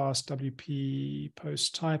here, class WP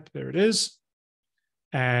post type, there it is.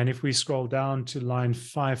 And if we scroll down to line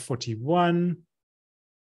 541,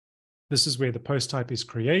 this is where the post type is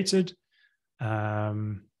created.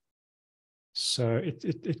 So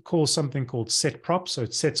it calls something called set prop. So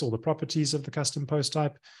it sets all the properties of the custom post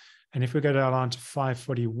type. And if we go down to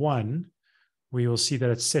 541, we will see that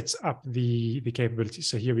it sets up the capability.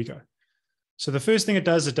 So here we go. So the first thing it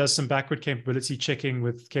does some backward capability checking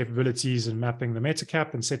with capabilities and mapping the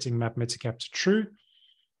metacap and setting map metacap to true.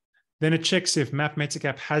 Then it checks if map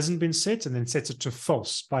metacap hasn't been set and then sets it to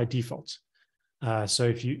false by default. So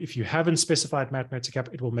if you haven't specified map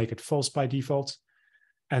metacap, it will make it false by default.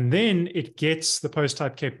 And then it gets the post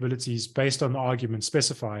type capabilities based on the argument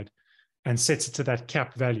specified and sets it to that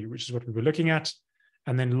cap value, which is what we were looking at.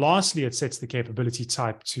 And then lastly, it sets the capability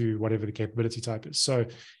type to whatever the capability type is. So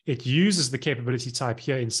it uses the capability type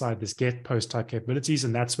here inside this get post type capabilities,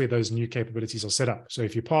 and that's where those new capabilities are set up. So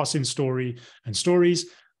if you pass in story and stories,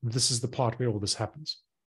 this is the part where all this happens.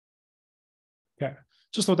 Okay,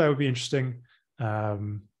 just thought that would be interesting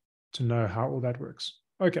to know how all that works.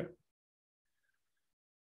 Okay.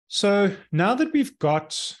 So now that we've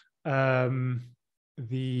got the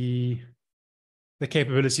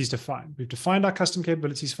capabilities defined, we've defined our custom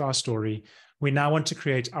capabilities for our story. We now want to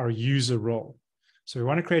create our user role. So we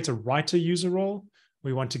want to create a writer user role.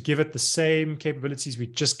 We want to give it the same capabilities we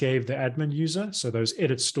just gave the admin user. So those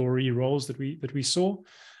edit story roles that we saw.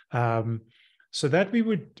 So that we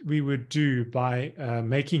would do by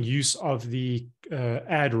making use of the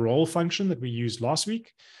add role function that we used last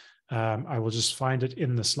week. I will just find it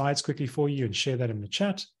in the slides quickly for you and share that in the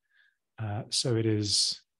chat. So it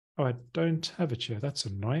is, oh, I don't have it here. That's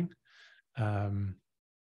annoying. Give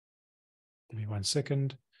me 1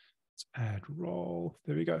 second. Let's add role.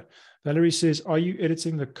 There we go. Valerie says, are you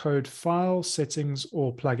editing the code file, settings,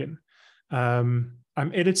 or plugin? I'm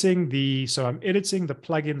editing the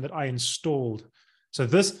plugin that I installed. So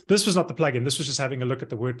this was not the plugin. This was just having a look at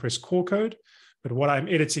the WordPress core code. But what I'm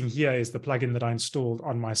editing here is the plugin that I installed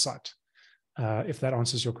on my site, if that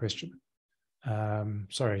answers your question.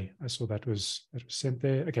 Sorry, I saw that was sent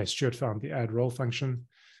there. Okay, Stuart found the add role function.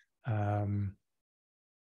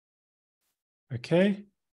 Okay.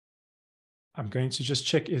 I'm going to just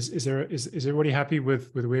check, is everybody happy with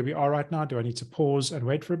where we are right now? Do I need to pause and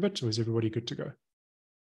wait for a bit, or is everybody good to go?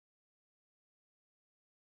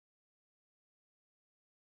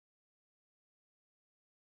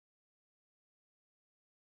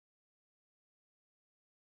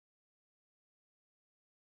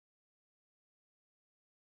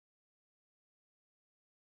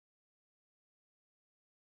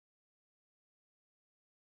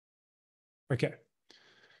 Okay.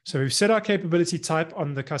 So we've set our capability type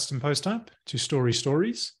on the custom post type to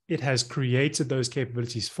stories. It has created those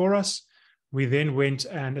capabilities for us. We then went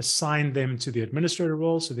and assigned them to the administrator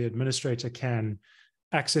role so the administrator can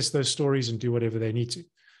access those stories and do whatever they need to.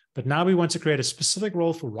 But now we want to create a specific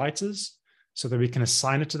role for writers so that we can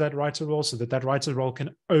assign it to that writer role so that that writer role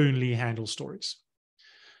can only handle stories.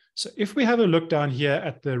 So if we have a look down here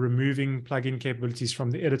at the removing plugin capabilities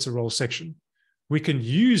from the editor role section, we can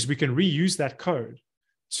reuse that code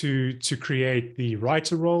to create the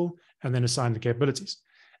writer role and then assign the capabilities.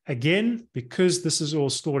 Again, because this is all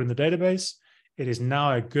stored in the database, it is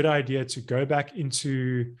now a good idea to go back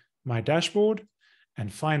into my dashboard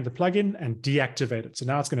and find the plugin and deactivate it. So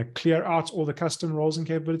now it's going to clear out all the custom roles and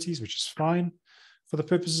capabilities, which is fine for the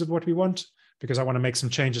purposes of what we want, because I want to make some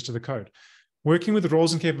changes to the code. Working with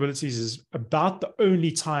roles and capabilities is about the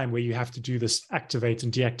only time where you have to do this activate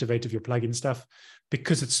and deactivate of your plugin stuff,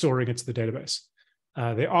 because it's storing it to the database.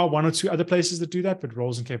 There are 1 or 2 other places that do that, but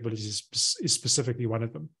roles and capabilities is specifically one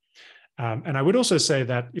of them. And I would also say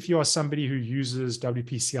that if you are somebody who uses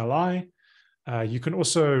WP CLI, you can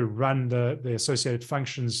also run the associated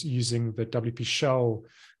functions using the WP shell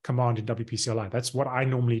command in WP CLI. That's what I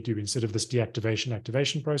normally do instead of this deactivation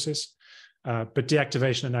activation process. But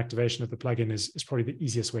deactivation and activation of the plugin is probably the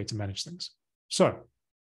easiest way to manage things. So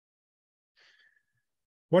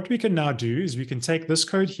what we can now do is we can take this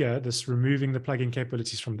code here, this removing the plugin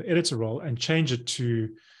capabilities from the editor role, and change it to,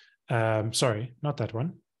 sorry, not that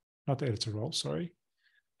one, not the editor role, sorry.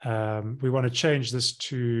 We want to change this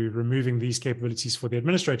to removing these capabilities for the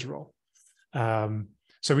administrator role.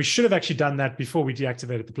 So we should have actually done that before we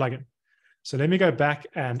deactivated the plugin. So let me go back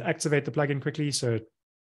and activate the plugin quickly so it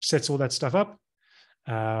sets all that stuff up.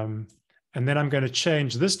 And then I'm going to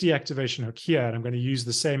change this deactivation hook here, and I'm going to use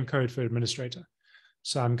the same code for administrator.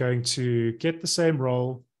 So I'm going to get the same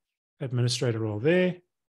role, administrator role there.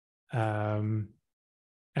 And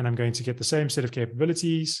I'm going to get the same set of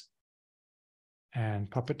capabilities and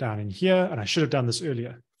pop it down in here. And I should have done this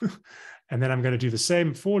earlier. And then I'm going to do the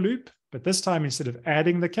same for loop, but this time instead of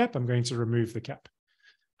adding the cap, I'm going to remove the cap.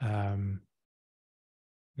 There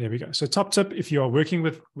we go. So top tip, if you are working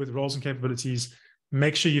with roles and capabilities,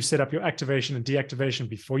 make sure you've set up your activation and deactivation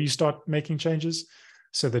before you start making changes,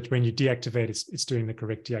 so that when you deactivate, it's doing the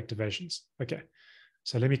correct deactivations. Okay,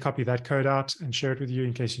 so let me copy that code out and share it with you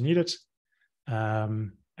in case you need it.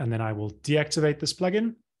 And then I will deactivate this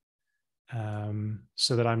plugin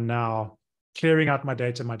so that I'm now clearing out my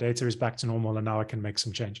data. My data is back to normal, and now I can make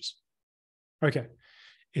some changes. Okay,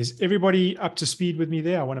 is everybody up to speed with me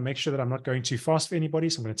there? I want to make sure that I'm not going too fast for anybody,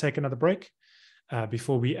 so I'm going to take another break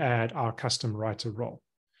before we add our custom writer role.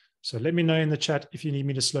 So let me know in the chat if you need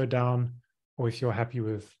me to slow down or if you're happy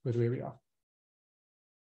with where we are.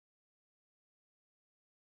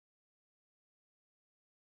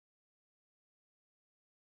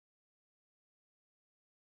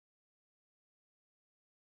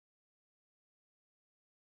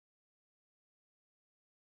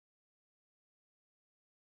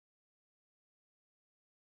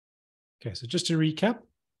 Okay, so just to recap,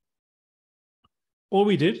 all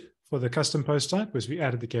we did for the custom post type was we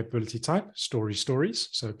added the capability type, stories,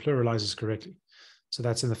 so it pluralizes correctly. So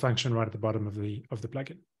that's in the function right at the bottom of the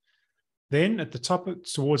plugin. Then at the top,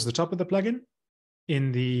 towards the top of the plugin,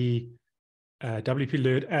 in the WP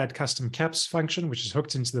Learn add custom caps function, which is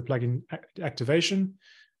hooked into the plugin activation,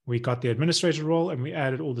 we got the administrator role and we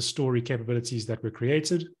added all the story capabilities that were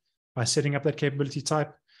created by setting up that capability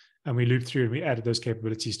type. And we looped through and we added those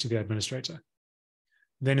capabilities to the administrator.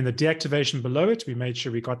 Then in the deactivation below it, we made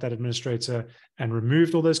sure we got that administrator and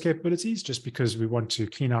removed all those capabilities just because we want to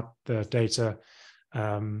clean up the data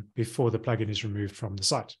before the plugin is removed from the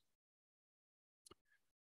site.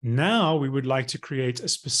 Now we would like to create a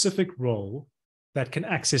specific role that can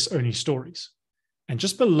access only stories. And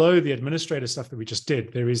just below the administrator stuff that we just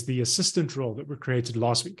did, there is the assistant role that we created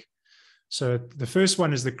last week. So the first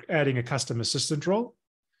one is adding a custom assistant role.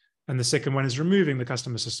 And the second one is removing the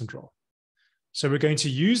custom assistant role. So we're going to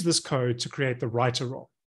use this code to create the writer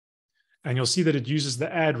role. And you'll see that it uses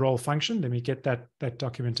the add role function. Let me get that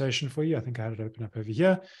documentation for you. I think I had it open up over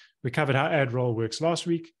here. We covered how add role works last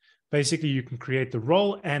week. Basically, you can create the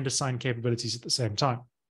role and assign capabilities at the same time.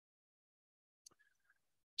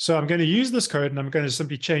 So I'm going to use this code and I'm going to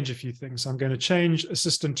simply change a few things. I'm going to change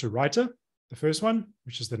assistant to writer, the first one,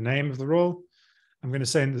 which is the name of the role. I'm going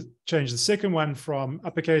to change the second one from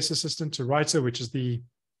uppercase assistant to writer, which is the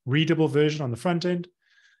readable version on the front end.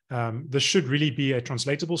 This should really be a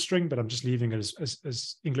translatable string, but I'm just leaving it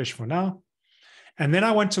as English for now. And then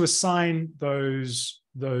I want to assign those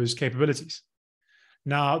capabilities.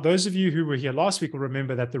 Now, those of you who were here last week will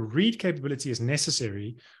remember that the read capability is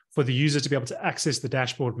necessary for the user to be able to access the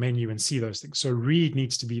dashboard menu and see those things. So read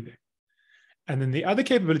needs to be there. And then the other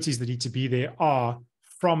capabilities that need to be there are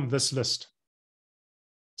from this list.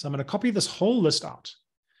 So I'm going to copy this whole list out.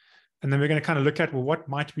 And then we're going to kind of look at, well, what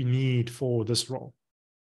might we need for this role?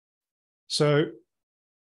 So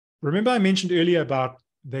remember I mentioned earlier about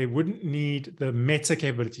they wouldn't need the meta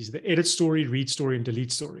capabilities, the edit story, read story, and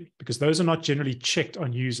delete story, because those are not generally checked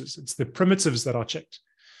on users. It's the primitives that are checked.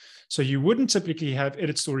 So you wouldn't typically have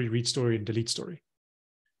edit story, read story, and delete story.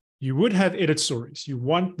 You would have edit stories. You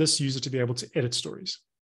want this user to be able to edit stories,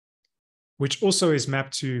 which also is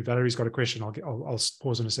mapped to, Valerie's got a question. I'll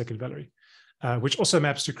pause in a second, Valerie, which also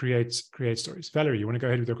maps to create stories. Valerie, you want to go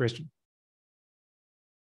ahead with your question?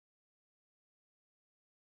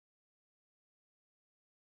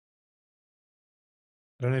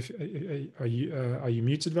 I don't know if, are you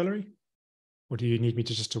muted, Valerie? Or do you need me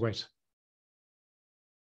to wait?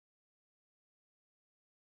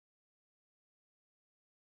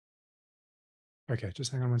 Okay,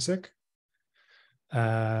 just hang on one sec.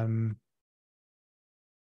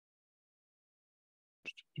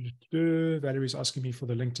 Valerie's asking me for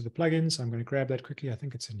the link to the plugins. I'm going to grab that quickly. I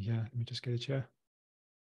think it's in here. Let me just get it here.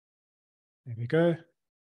 There we go.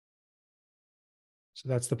 So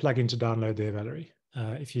that's the plugin to download there, Valerie.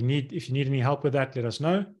 If you need any help with that, let us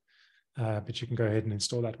know. But you can go ahead and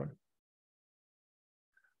install that one.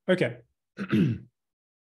 Okay.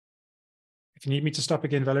 If you need me to stop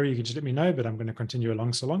again, Valerie, you can just let me know, but I'm going to continue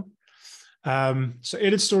along so long. So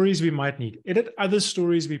edit stories we might need. Edit other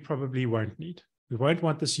stories we probably won't need. We won't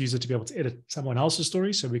want this user to be able to edit someone else's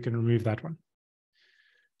story, so we can remove that one.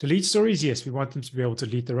 Delete stories, yes, we want them to be able to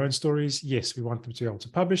delete their own stories. Yes, we want them to be able to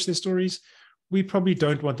publish their stories. We probably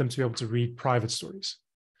don't want them to be able to read private stories.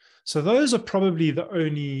 So those are probably the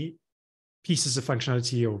only pieces of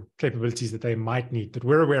functionality or capabilities that they might need that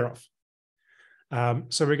we're aware of.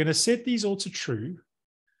 So we're going to set these all to true.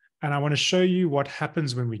 And I want to show you what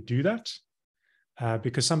happens when we do that,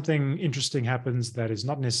 because something interesting happens that is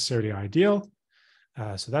not necessarily ideal.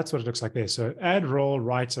 So that's what it looks like there. So add role,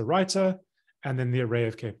 writer, and then the array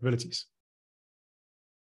of capabilities.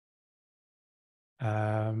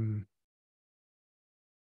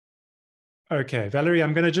 Okay, Valerie,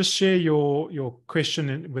 I'm going to just share your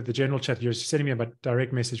question with the general chat. You're sending me a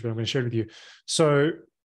direct message, but I'm going to share it with you. So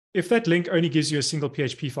if that link only gives you a single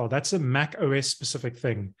PHP file, that's a Mac OS specific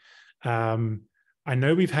thing. I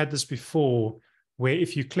know we've had this before, where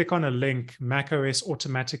if you click on a link, Mac OS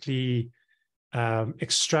automatically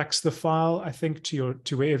extracts the file, I think, to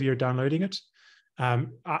wherever you're downloading it.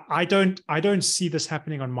 I don't see this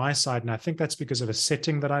happening on my side, and I think that's because of a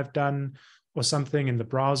setting that I've done, or something in the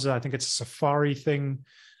browser. I think it's a Safari thing.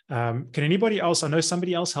 Can anybody else? I know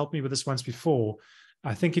somebody else helped me with this once before.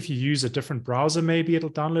 I think if you use a different browser, maybe it'll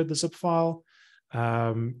download the zip file.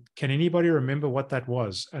 Can anybody remember what that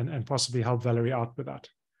was and possibly help Valerie out with that?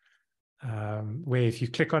 Where if you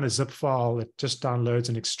click on a zip file, it just downloads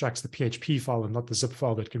and extracts the PHP file and not the zip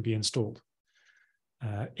file that can be installed.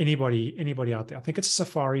 Anybody out there? I think it's a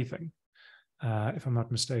Safari thing, if I'm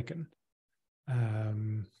not mistaken. Let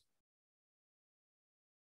me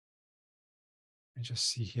just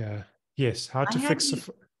see here. Yes, how to fix.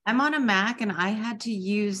 I'm on a Mac and I had to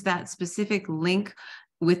use that specific link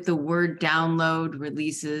with the word download,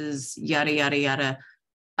 releases, yada, yada, yada.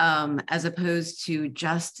 As opposed to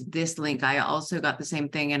just this link. I also got the same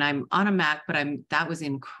thing, and I'm on a Mac, but that was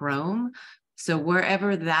in Chrome. So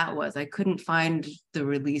wherever that was, I couldn't find the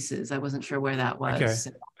releases. I wasn't sure where that was.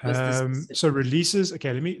 Okay. So releases.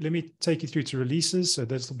 Okay, let me take you through to releases. So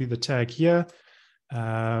this will be the tag here.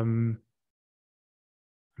 I'm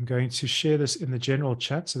going to share this in the general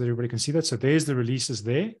chat so that everybody can see that. So there's the releases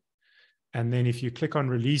there. And then if you click on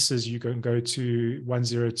releases, you can go to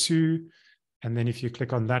 102. And then if you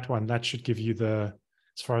click on that one, that should give you the,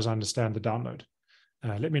 as far as I understand, the download.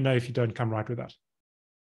 Let me know if you don't come right with that.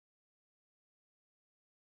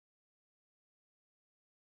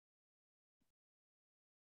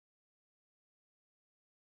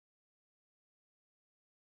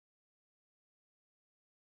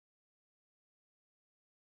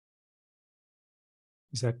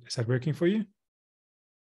 Is that working for you?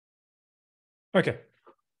 Okay.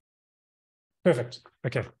 Perfect.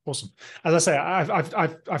 Okay, awesome. As I say,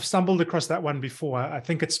 I've stumbled across that one before. I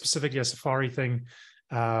think it's specifically a Safari thing.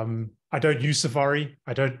 I don't use Safari.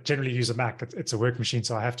 I don't generally use a Mac. It's a work machine,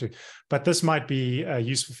 so I have to. But this might be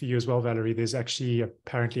useful for you as well, Valerie. There's actually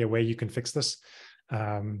apparently a way you can fix this.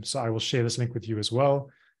 So I will share this link with you as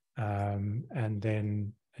well, and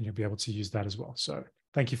you'll be able to use that as well. So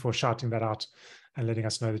thank you for shouting that out and letting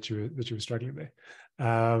us know that you were struggling there.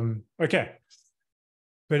 Okay.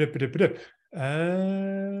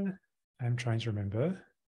 I'm trying to remember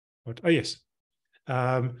what. Oh, yes.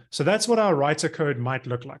 So that's what our writer code might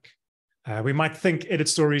look like. We might think edit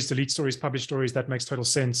stories, delete stories, publish stories. That makes total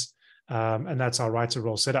sense. And that's our writer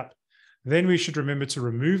role set up. Then we should remember to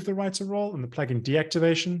remove the writer role and the plugin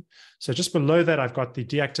deactivation. So just below that, I've got the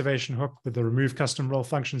deactivation hook with the remove custom role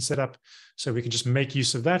function set up. So we can just make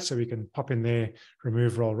use of that. So we can pop in there,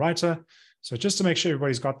 remove role writer. So just to make sure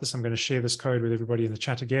everybody's got this, I'm going to share this code with everybody in the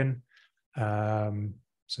chat again.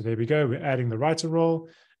 So there we go. We're adding the writer role.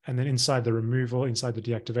 And then inside the removal, inside the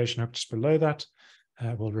deactivation hook, just below that,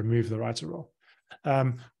 we'll remove the writer role.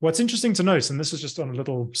 What's interesting to note, and this is just on a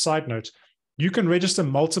little side note, you can register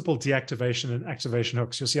multiple deactivation and activation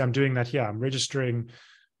hooks. You'll see I'm doing that here. I'm registering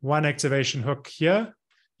one activation hook here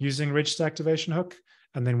using register activation hook,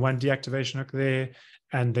 and then one deactivation hook there,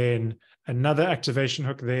 and then another activation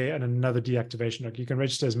hook there, and another deactivation hook. You can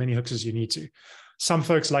register as many hooks as you need to. Some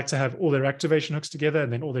folks like to have all their activation hooks together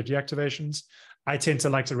and then all their deactivations. I tend to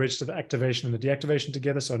like to register the activation and the deactivation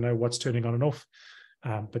together so I know what's turning on and off.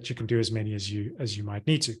 But you can do as many as you might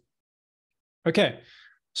need to. Okay,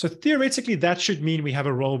 so theoretically, that should mean we have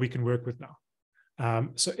a role we can work with now.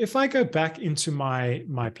 So if I go back into my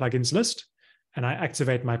plugins list and I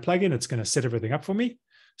activate my plugin, it's going to set everything up for me.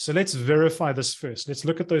 So let's verify this first. Let's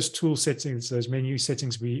look at those tool settings, those menu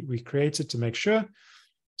settings we created to make sure.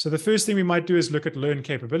 So the first thing we might do is look at learn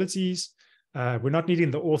capabilities. We're not needing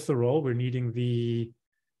the author role. We're needing the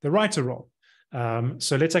writer role.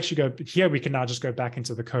 So let's actually go here. We can now just go back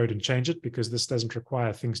into the code and change it because this doesn't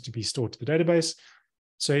require things to be stored to the database.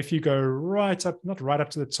 So if you go right up, not right up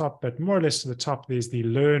to the top, but more or less to the top, there's the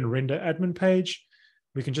learn render admin page.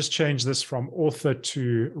 We can just change this from author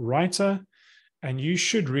to writer. And you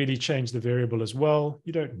should really change the variable as well.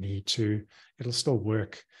 You don't need to. It'll still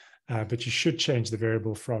work. But you should change the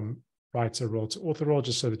variable from writer role to author role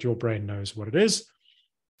just so that your brain knows what it is.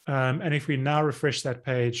 And if we now refresh that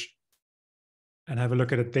page and have a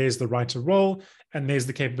look at it, there's the writer role, and there's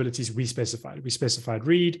the capabilities we specified. We specified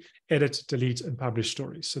read, edit, delete, and publish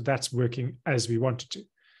stories. So that's working as we wanted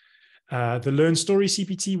to. The learn story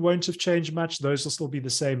CPT won't have changed much. Those will still be the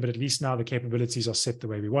same, but at least now the capabilities are set the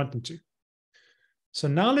way we want them to. So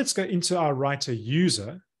now let's go into our writer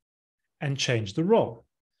user and change the role.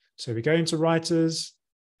 So we go into writers,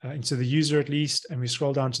 into the user at least, and we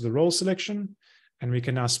scroll down to the role selection, and we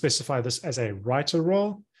can now specify this as a writer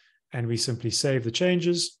role, and we simply save the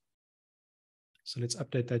changes. So let's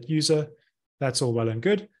update that user. That's all well and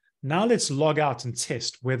good. Now let's log out and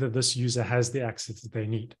test whether this user has the access that they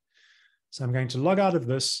need. So I'm going to log out of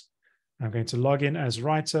this. I'm going to log in as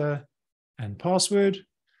writer and password.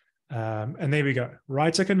 And there we go.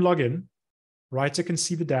 Writer can log in. Writer can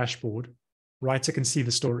see the dashboard. Writer can see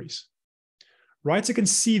the stories. Writer can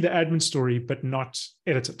see the admin story, but not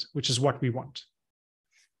edit it, which is what we want.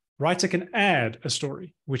 Writer can add a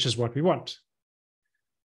story, which is what we want.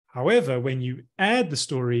 However, when you add the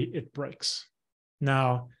story, it breaks.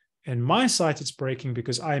 Now, in my site, it's breaking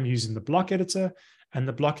because I am using the block editor, and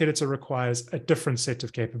the block editor requires a different set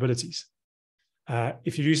of capabilities.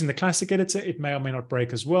 If you're using the classic editor, it may or may not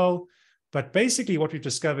break as well. But basically what we've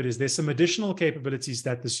discovered is there's some additional capabilities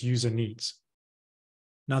that this user needs.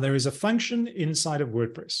 Now, there is a function inside of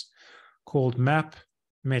WordPress called map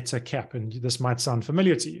meta cap, and this might sound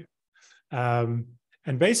familiar to you.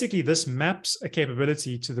 And basically, this maps a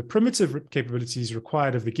capability to the primitive capabilities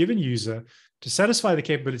required of the given user to satisfy the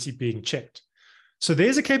capability being checked. So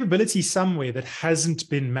there's a capability somewhere that hasn't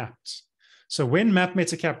been mapped. So when map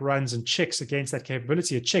meta cap runs and checks against that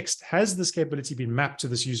capability, it checks, has this capability been mapped to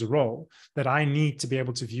this user role that I need to be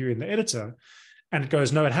able to view in the editor? And it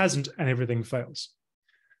goes, no, it hasn't, and everything fails.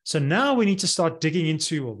 So now we need to start digging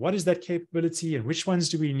into, well, what is that capability and which ones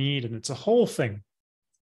do we need? And it's a whole thing.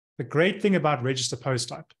 The great thing about register post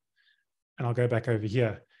type, and I'll go back over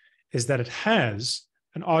here, is that it has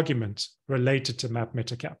an argument related to map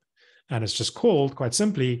meta cap. And it's just called, quite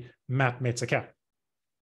simply, map meta cap.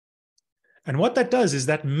 And what that does is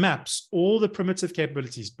that maps all the primitive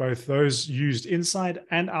capabilities, both those used inside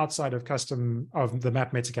and outside of the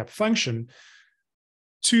map meta cap function,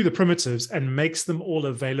 to the primitives and makes them all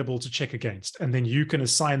available to check against. And then you can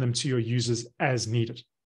assign them to your users as needed.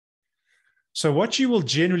 So what you will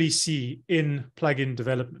generally see in plugin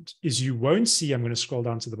development is you won't see, I'm going to scroll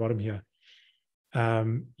down to the bottom here.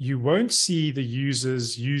 You won't see the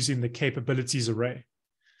users using the capabilities array.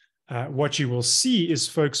 What you will see is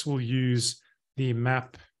folks will use the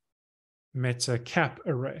map meta cap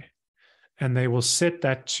array, and they will set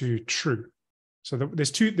that to true. So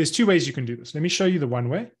there's two ways you can do this. Let me show you the one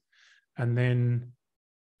way, and then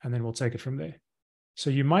we'll take it from there. So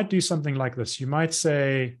you might do something like this. You might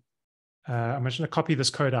say, I'm just going to copy this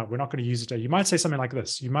code out. We're not going to use it today. You might say something like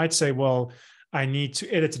this. You might say, well, I need to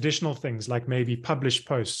edit additional things like maybe publish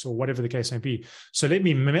posts or whatever the case may be. So let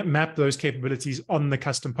me map those capabilities on the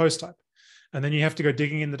custom post type. And then you have to go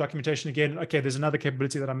digging in the documentation again. Okay, there's another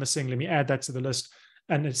capability that I'm missing. Let me add that to the list,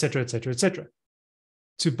 and et cetera, et cetera, et cetera.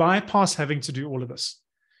 To bypass having to do all of this,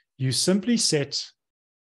 you simply set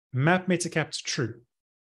map metacap to true.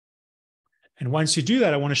 And once you do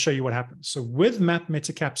that, I want to show you what happens. So with map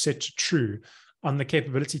metacap set to true on the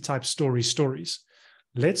capability type stories,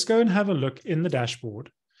 let's go and have a look in the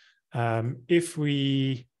dashboard. Where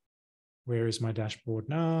is my dashboard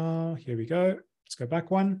now? Here we go. Let's go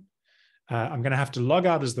back one. I'm going to have to log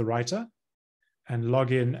out as the writer and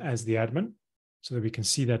log in as the admin so that we can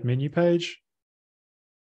see that menu page.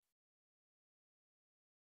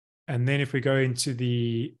 And then if we go into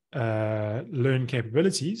the learn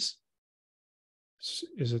capabilities,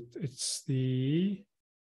 here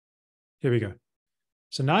we go.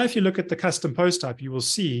 So now if you look at the custom post type, you will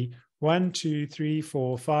see 1, 2, 3,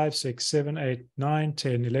 4, 5, 6, 7, 8, 9,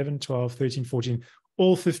 10, 11, 12, 13, 14,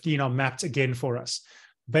 all 15 are mapped again for us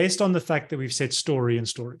based on the fact that we've set story and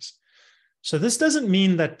stories. So this doesn't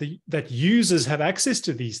mean that that users have access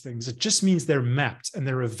to these things. It just means they're mapped and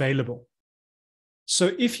they're available.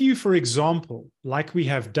 So if you, for example, like we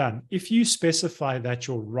have done, if you specify that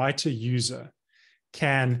your writer user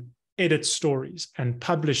can edit stories and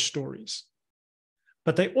publish stories,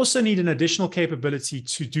 but they also need an additional capability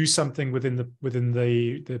to do something within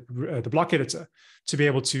the block editor to be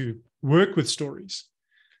able to work with stories.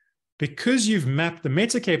 Because you've mapped the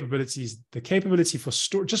meta capabilities, the capability for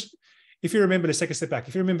story, just if you remember, let's take a step back.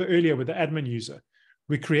 If you remember earlier with the admin user,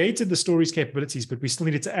 we created the stories capabilities, but we still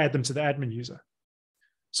needed to add them to the admin user.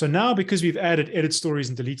 So now, because we've added edit stories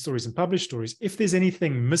and delete stories and publish stories, if there's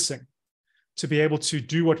anything missing to be able to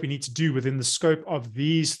do what we need to do within the scope of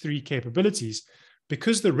these three capabilities,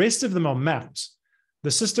 because the rest of them are mapped,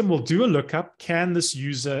 the system will do a lookup. Can this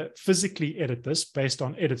user physically edit this based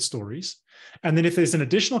on edit stories? And then if there's an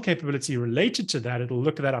additional capability related to that, it'll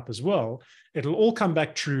look that up as well. It'll all come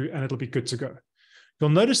back true and it'll be good to go. You'll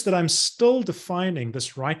notice that I'm still defining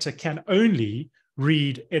this writer can only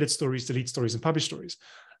read, edit stories, delete stories, and publish stories.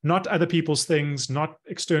 Not other people's things, not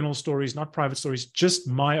external stories, not private stories, just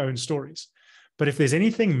my own stories. But if there's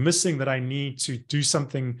anything missing that I need to do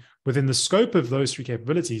something within the scope of those three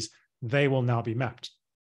capabilities, they will now be mapped.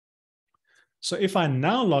 So if I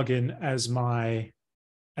now log in as my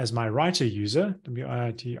writer user,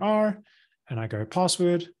 WITR, and I go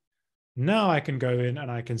password, now I can go in and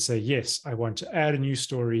I can say, yes, I want to add a new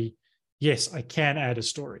story. Yes, I can add a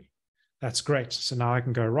story. That's great. So now I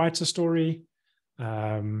can go write a story.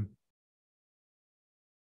 And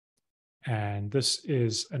this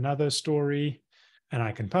is another story, and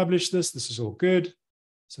I can publish this. This is all good.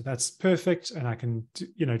 So that's perfect. And I can,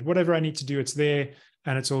 whatever I need to do, it's there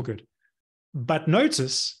and it's all good. But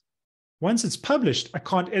notice, once it's published, I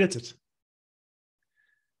can't edit it.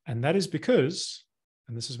 And that is because,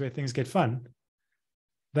 and this is where things get fun,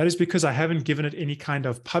 that is because I haven't given it any kind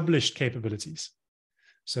of published capabilities.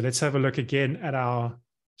 So let's have a look again at our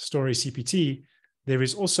story CPT. There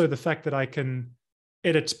is also the fact that I can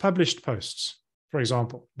edit published posts, for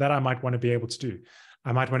example, that I might want to be able to do.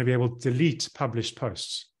 I might want to be able to delete published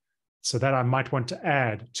posts. So that I might want to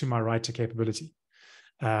add to my writer capability.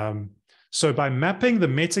 So by mapping the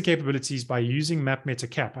meta capabilities by using map meta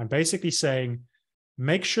cap, I'm basically saying,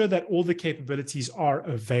 make sure that all the capabilities are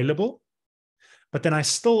available, but then I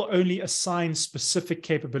still only assign specific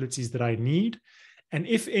capabilities that I need. And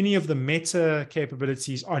if any of the meta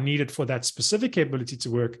capabilities are needed for that specific capability to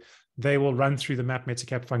work, they will run through the map meta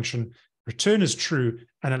cap function, return as true,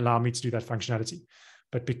 and allow me to do that functionality.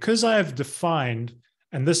 But because I have defined,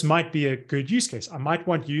 and this might be a good use case, I might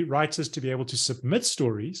want you writers to be able to submit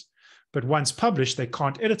stories, but once published, they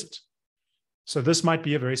can't edit it. So this might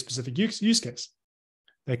be a very specific use case.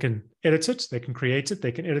 They can edit it, they can create it,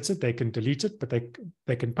 they can edit it, they can delete it, but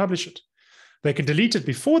they can publish it. They can delete it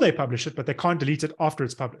before they publish it, but they can't delete it after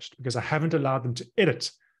it's published because I haven't allowed them to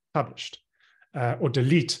edit published or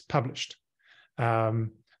delete published.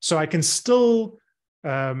 So I can still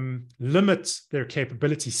limit their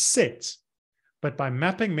capability set, but by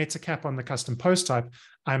mapping metacap on the custom post type,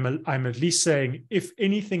 I'm at least saying if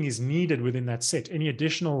anything is needed within that set, any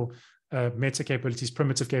additional meta capabilities,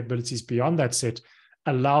 primitive capabilities beyond that set,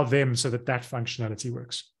 allow them so that that functionality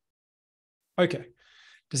works. Okay.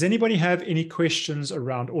 Does anybody have any questions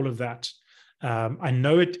around all of that? I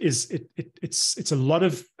know it's a lot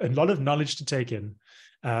of knowledge to take in.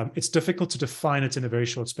 It's difficult to define it in a very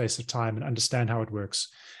short space of time and understand how it works.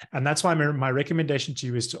 And that's why my recommendation to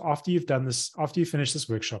you is to, after you've done this, after you finish this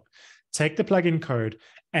workshop, take the plugin code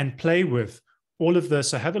and play with all of this.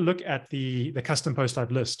 So have a look at the custom post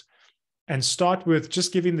type list and start with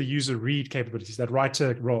just giving the user read capabilities, that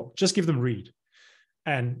writer role. Just give them read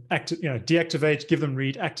and deactivate, give them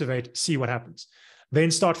read, activate, see what happens. Then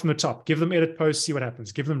start from the top, give them edit post, see what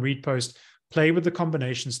happens, give them read post, play with the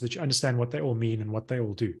combinations so that you understand what they all mean and what they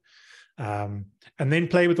all do. And then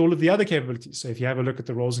play with all of the other capabilities. So if you have a look at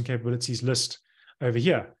the roles and capabilities list over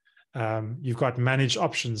here, you've got manage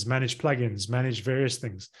options, manage plugins, manage various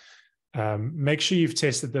things. Make sure you've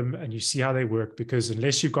tested them and you see how they work, because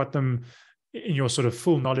unless you've got them in your sort of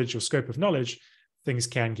full knowledge or scope of knowledge, things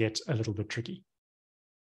can get a little bit tricky.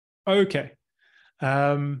 Okay.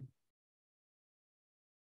 That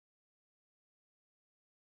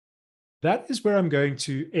is where I'm going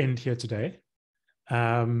to end here today.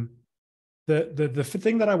 The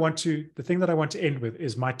thing that I want to end with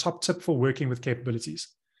is my top tip for working with capabilities.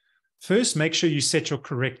 First, make sure you set your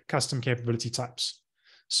correct custom capability types.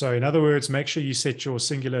 So in other words, make sure you set your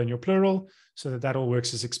singular and your plural so that that all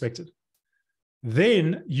works as expected.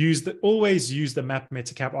 Then always use the map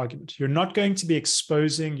metacap argument. You're not going to be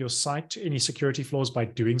exposing your site to any security flaws by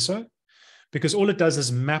doing so, because all it does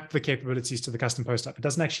is map the capabilities to the custom post type. It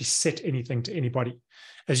doesn't actually set anything to anybody.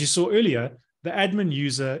 As you saw earlier, the admin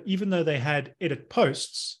user, even though they had edit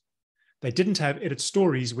posts, they didn't have edit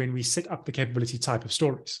stories when we set up the capability type of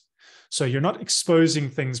stories. So you're not exposing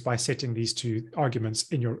things by setting these two arguments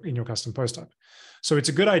in your custom post type. So it's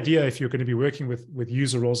a good idea if you're going to be working with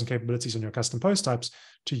user roles and capabilities on your custom post types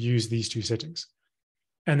to use these two settings.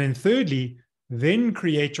 And then thirdly, then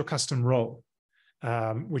create your custom role,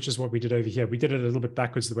 which is what we did over here. We did it a little bit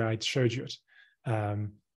backwards the way I showed you it.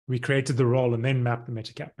 We created the role and then mapped the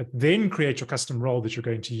metacap, but then create your custom role that you're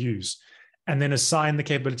going to use and then assign the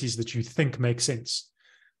capabilities that you think make sense.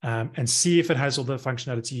 And see if it has all the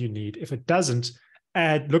functionality you need. If it doesn't,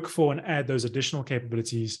 look for and add those additional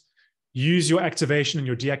capabilities. Use your activation and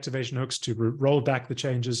your deactivation hooks to roll back the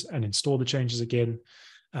changes and install the changes again,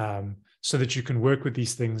 so that you can work with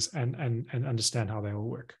these things and understand how they all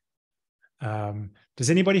work. Does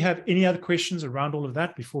anybody have any other questions around all of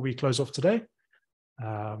that before we close off today?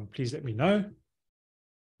 Please let me know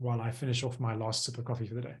while I finish off my last sip of coffee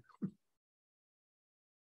for the day.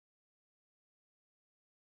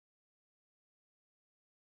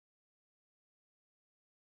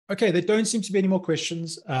 Okay, there don't seem to be any more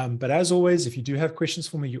questions. But as always, if you do have questions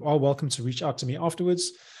for me, you are welcome to reach out to me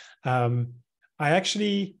afterwards. I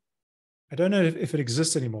don't know if it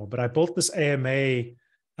exists anymore, but I built this AMA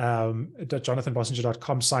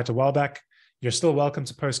jonathanbossinger.com site a while back. You're still welcome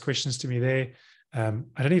to post questions to me there. I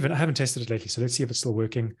haven't tested it lately, so let's see if it's still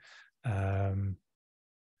working. Let's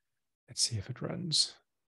see if it runs.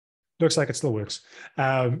 Looks like it still works.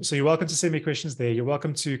 So you're welcome to send me questions there. You're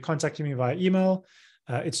welcome to contact me via email.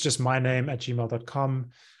 It's just my name @gmail.com.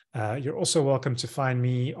 You're also welcome to find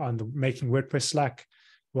me on the Making WordPress Slack.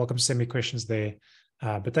 Welcome to send me questions there.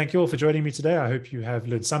 But thank you all for joining me today. I hope you have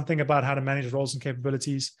learned something about how to manage roles and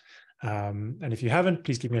capabilities. And if you haven't,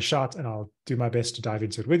 please give me a shout and I'll do my best to dive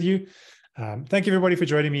into it with you. Thank you everybody for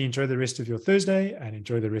joining me. Enjoy the rest of your Thursday and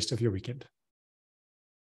enjoy the rest of your weekend.